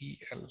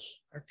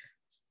 Okay.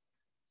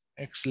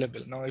 X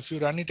level. Now, if you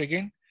run it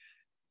again,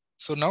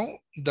 so now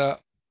the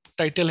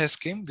title has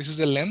came. This is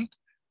the length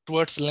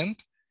towards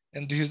length,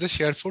 and this is the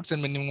shear force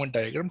and bending moment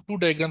diagram. Two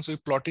diagrams we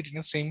plotted in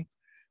the same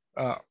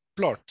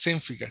plot, same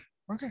figure.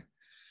 Okay.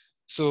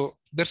 So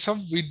that's how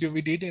we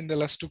did in the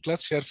last two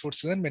class, shear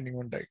forces and bending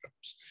moment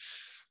diagrams.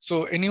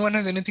 So anyone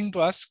has anything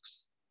to ask?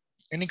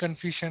 Any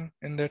confusion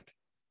in that?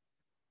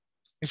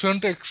 If you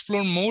want to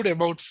explore more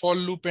about for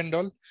loop and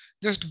all,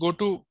 just go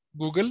to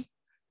Google,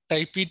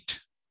 type it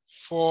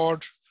for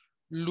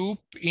loop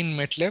in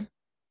MATLAB,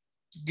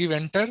 give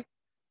enter.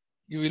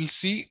 You will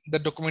see the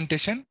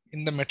documentation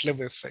in the MATLAB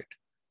website.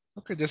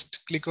 Okay,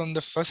 just click on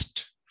the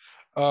first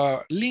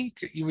link.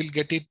 You will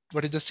get it.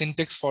 What is the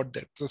syntax for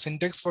that? So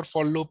syntax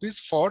for loop is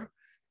for,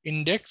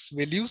 index,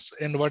 values,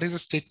 and what is the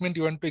statement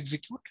you want to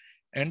execute,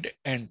 and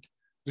end.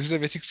 This is a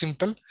basic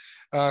simple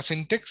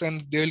syntax,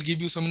 and they will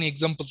give you so many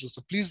examples.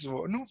 So please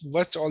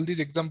watch all these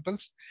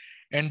examples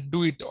and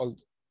do it all.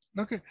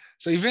 Okay,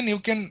 so even you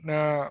can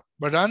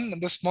run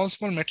the small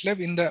MATLAB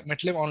in the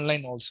MATLAB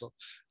online also.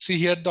 See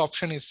here the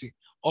option is see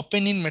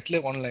open in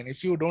MATLAB online.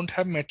 If you don't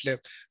have MATLAB,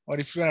 or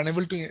if you are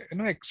unable to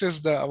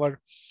access our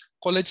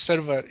college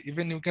server,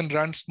 even you can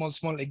run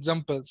small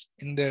examples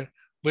in their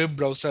web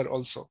browser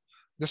also.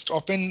 Just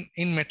open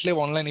in MATLAB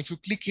online. If you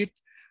click it,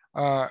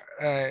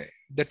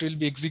 that will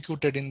be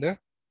executed in the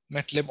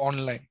MATLAB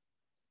online.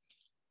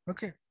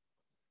 Okay.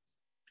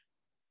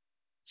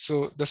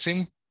 So the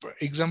same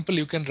example,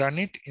 you can run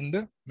it in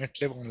the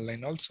MATLAB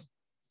online also.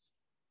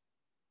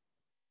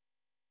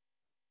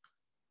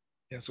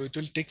 Yeah, so it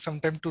will take some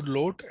time to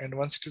load, and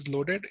once it is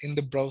loaded in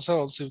the browser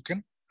also, you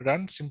can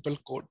run simple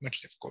code,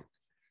 MATLAB code.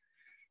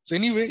 So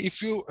anyway,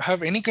 if you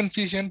have any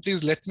confusion,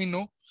 please let me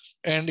know.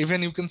 And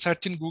even you can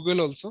search in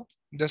Google also,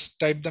 just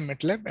type the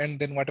MATLAB and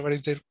then whatever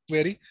is their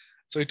query.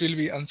 So it will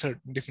be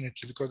answered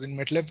definitely, because in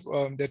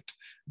MATLAB, that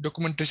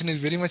documentation is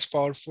very much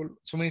powerful.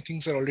 So many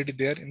things are already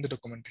there in the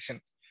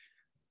documentation.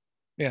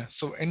 Yeah,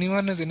 so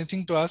anyone has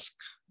anything to ask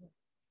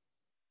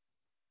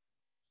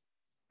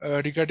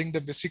regarding the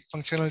basic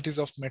functionalities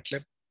of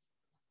MATLAB?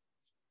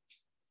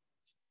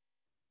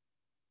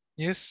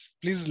 Yes,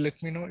 please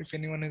let me know if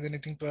anyone has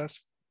anything to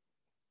ask.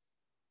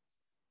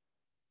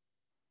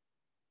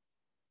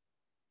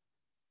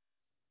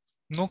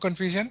 No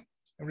confusion?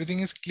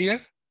 Everything is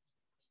clear?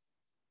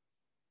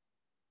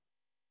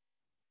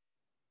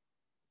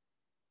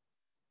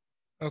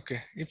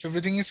 Okay, if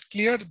everything is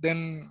clear,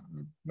 then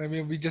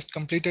maybe we just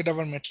completed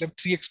our MATLAB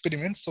 3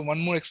 experiments. So one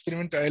more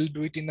experiment, I'll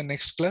do it in the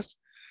next class.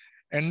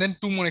 And then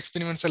 2 more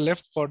experiments are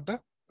left for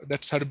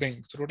that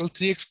surveying. So total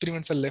 3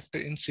 experiments are left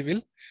in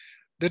civil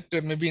that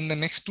maybe in the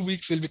next 2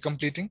 weeks we'll be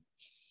completing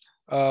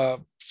our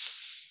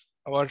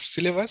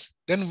syllabus.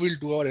 Then we'll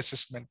do our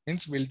assessment.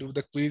 Means we'll do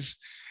the quiz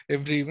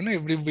every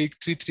week.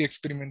 3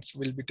 experiments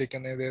will be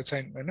taken as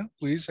assignment.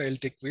 Quiz, I'll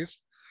take quiz,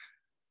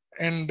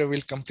 and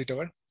we'll complete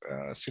our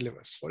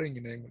syllabus for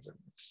engineering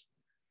measurements.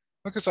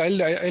 Okay, so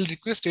I'll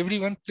request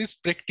everyone, please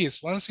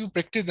practice. Once you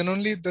practice, then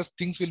only the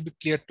things will be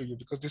clear to you,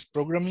 because this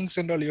programming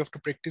and all, you have to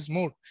practice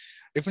more.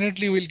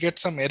 Definitely we'll get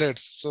some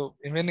errors. So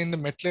even in the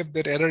MATLAB,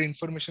 that error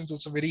information is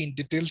also very in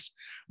details,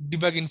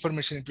 debug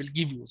information it will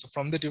give you. So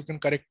from that you can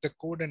correct the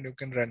code and you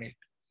can run it.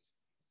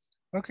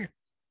 Okay.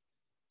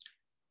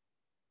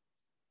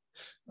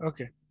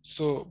 Okay,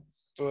 so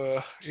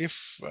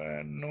if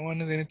no one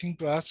has anything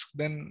to ask,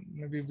 then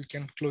maybe we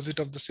can close it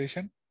of the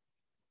session.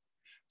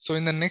 So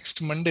in the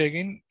next Monday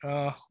again,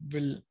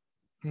 we'll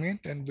meet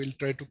and we'll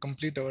try to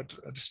complete our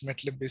this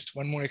MATLAB based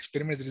one more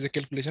experiment. There is a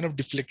calculation of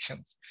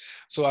deflections.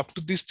 So up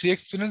to these 3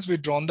 experiments, we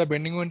drawn the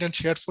bending moment and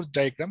shear force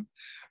diagram.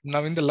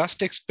 Now in the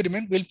last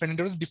experiment, we'll find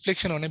out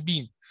deflection on a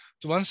beam.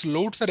 So once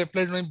loads are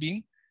applied on a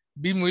beam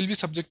will be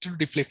subjected to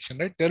deflection,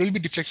 right? There will be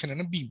deflection on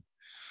a beam.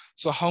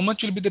 So how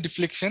much will be the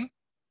deflection?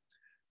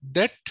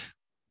 That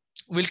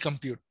will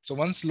compute. So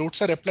once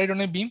loads are applied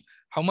on a beam,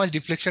 how much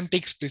deflection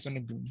takes place on a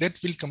beam, that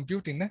will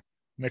compute in a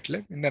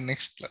MATLAB in the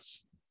next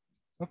class.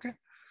 Okay.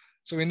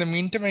 So in the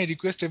meantime, I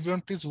request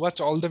everyone, please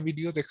watch all the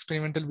videos,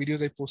 experimental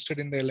videos I posted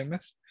in the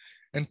LMS,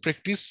 and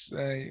practice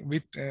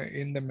with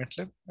in the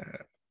MATLAB.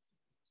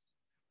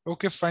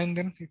 Okay, fine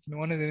then. If no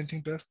one has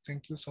anything to ask,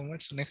 thank you so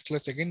much. So next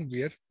class again,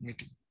 we are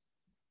meeting.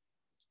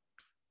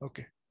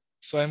 Okay.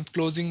 So I'm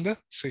closing the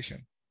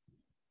session.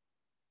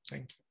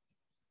 Thank you.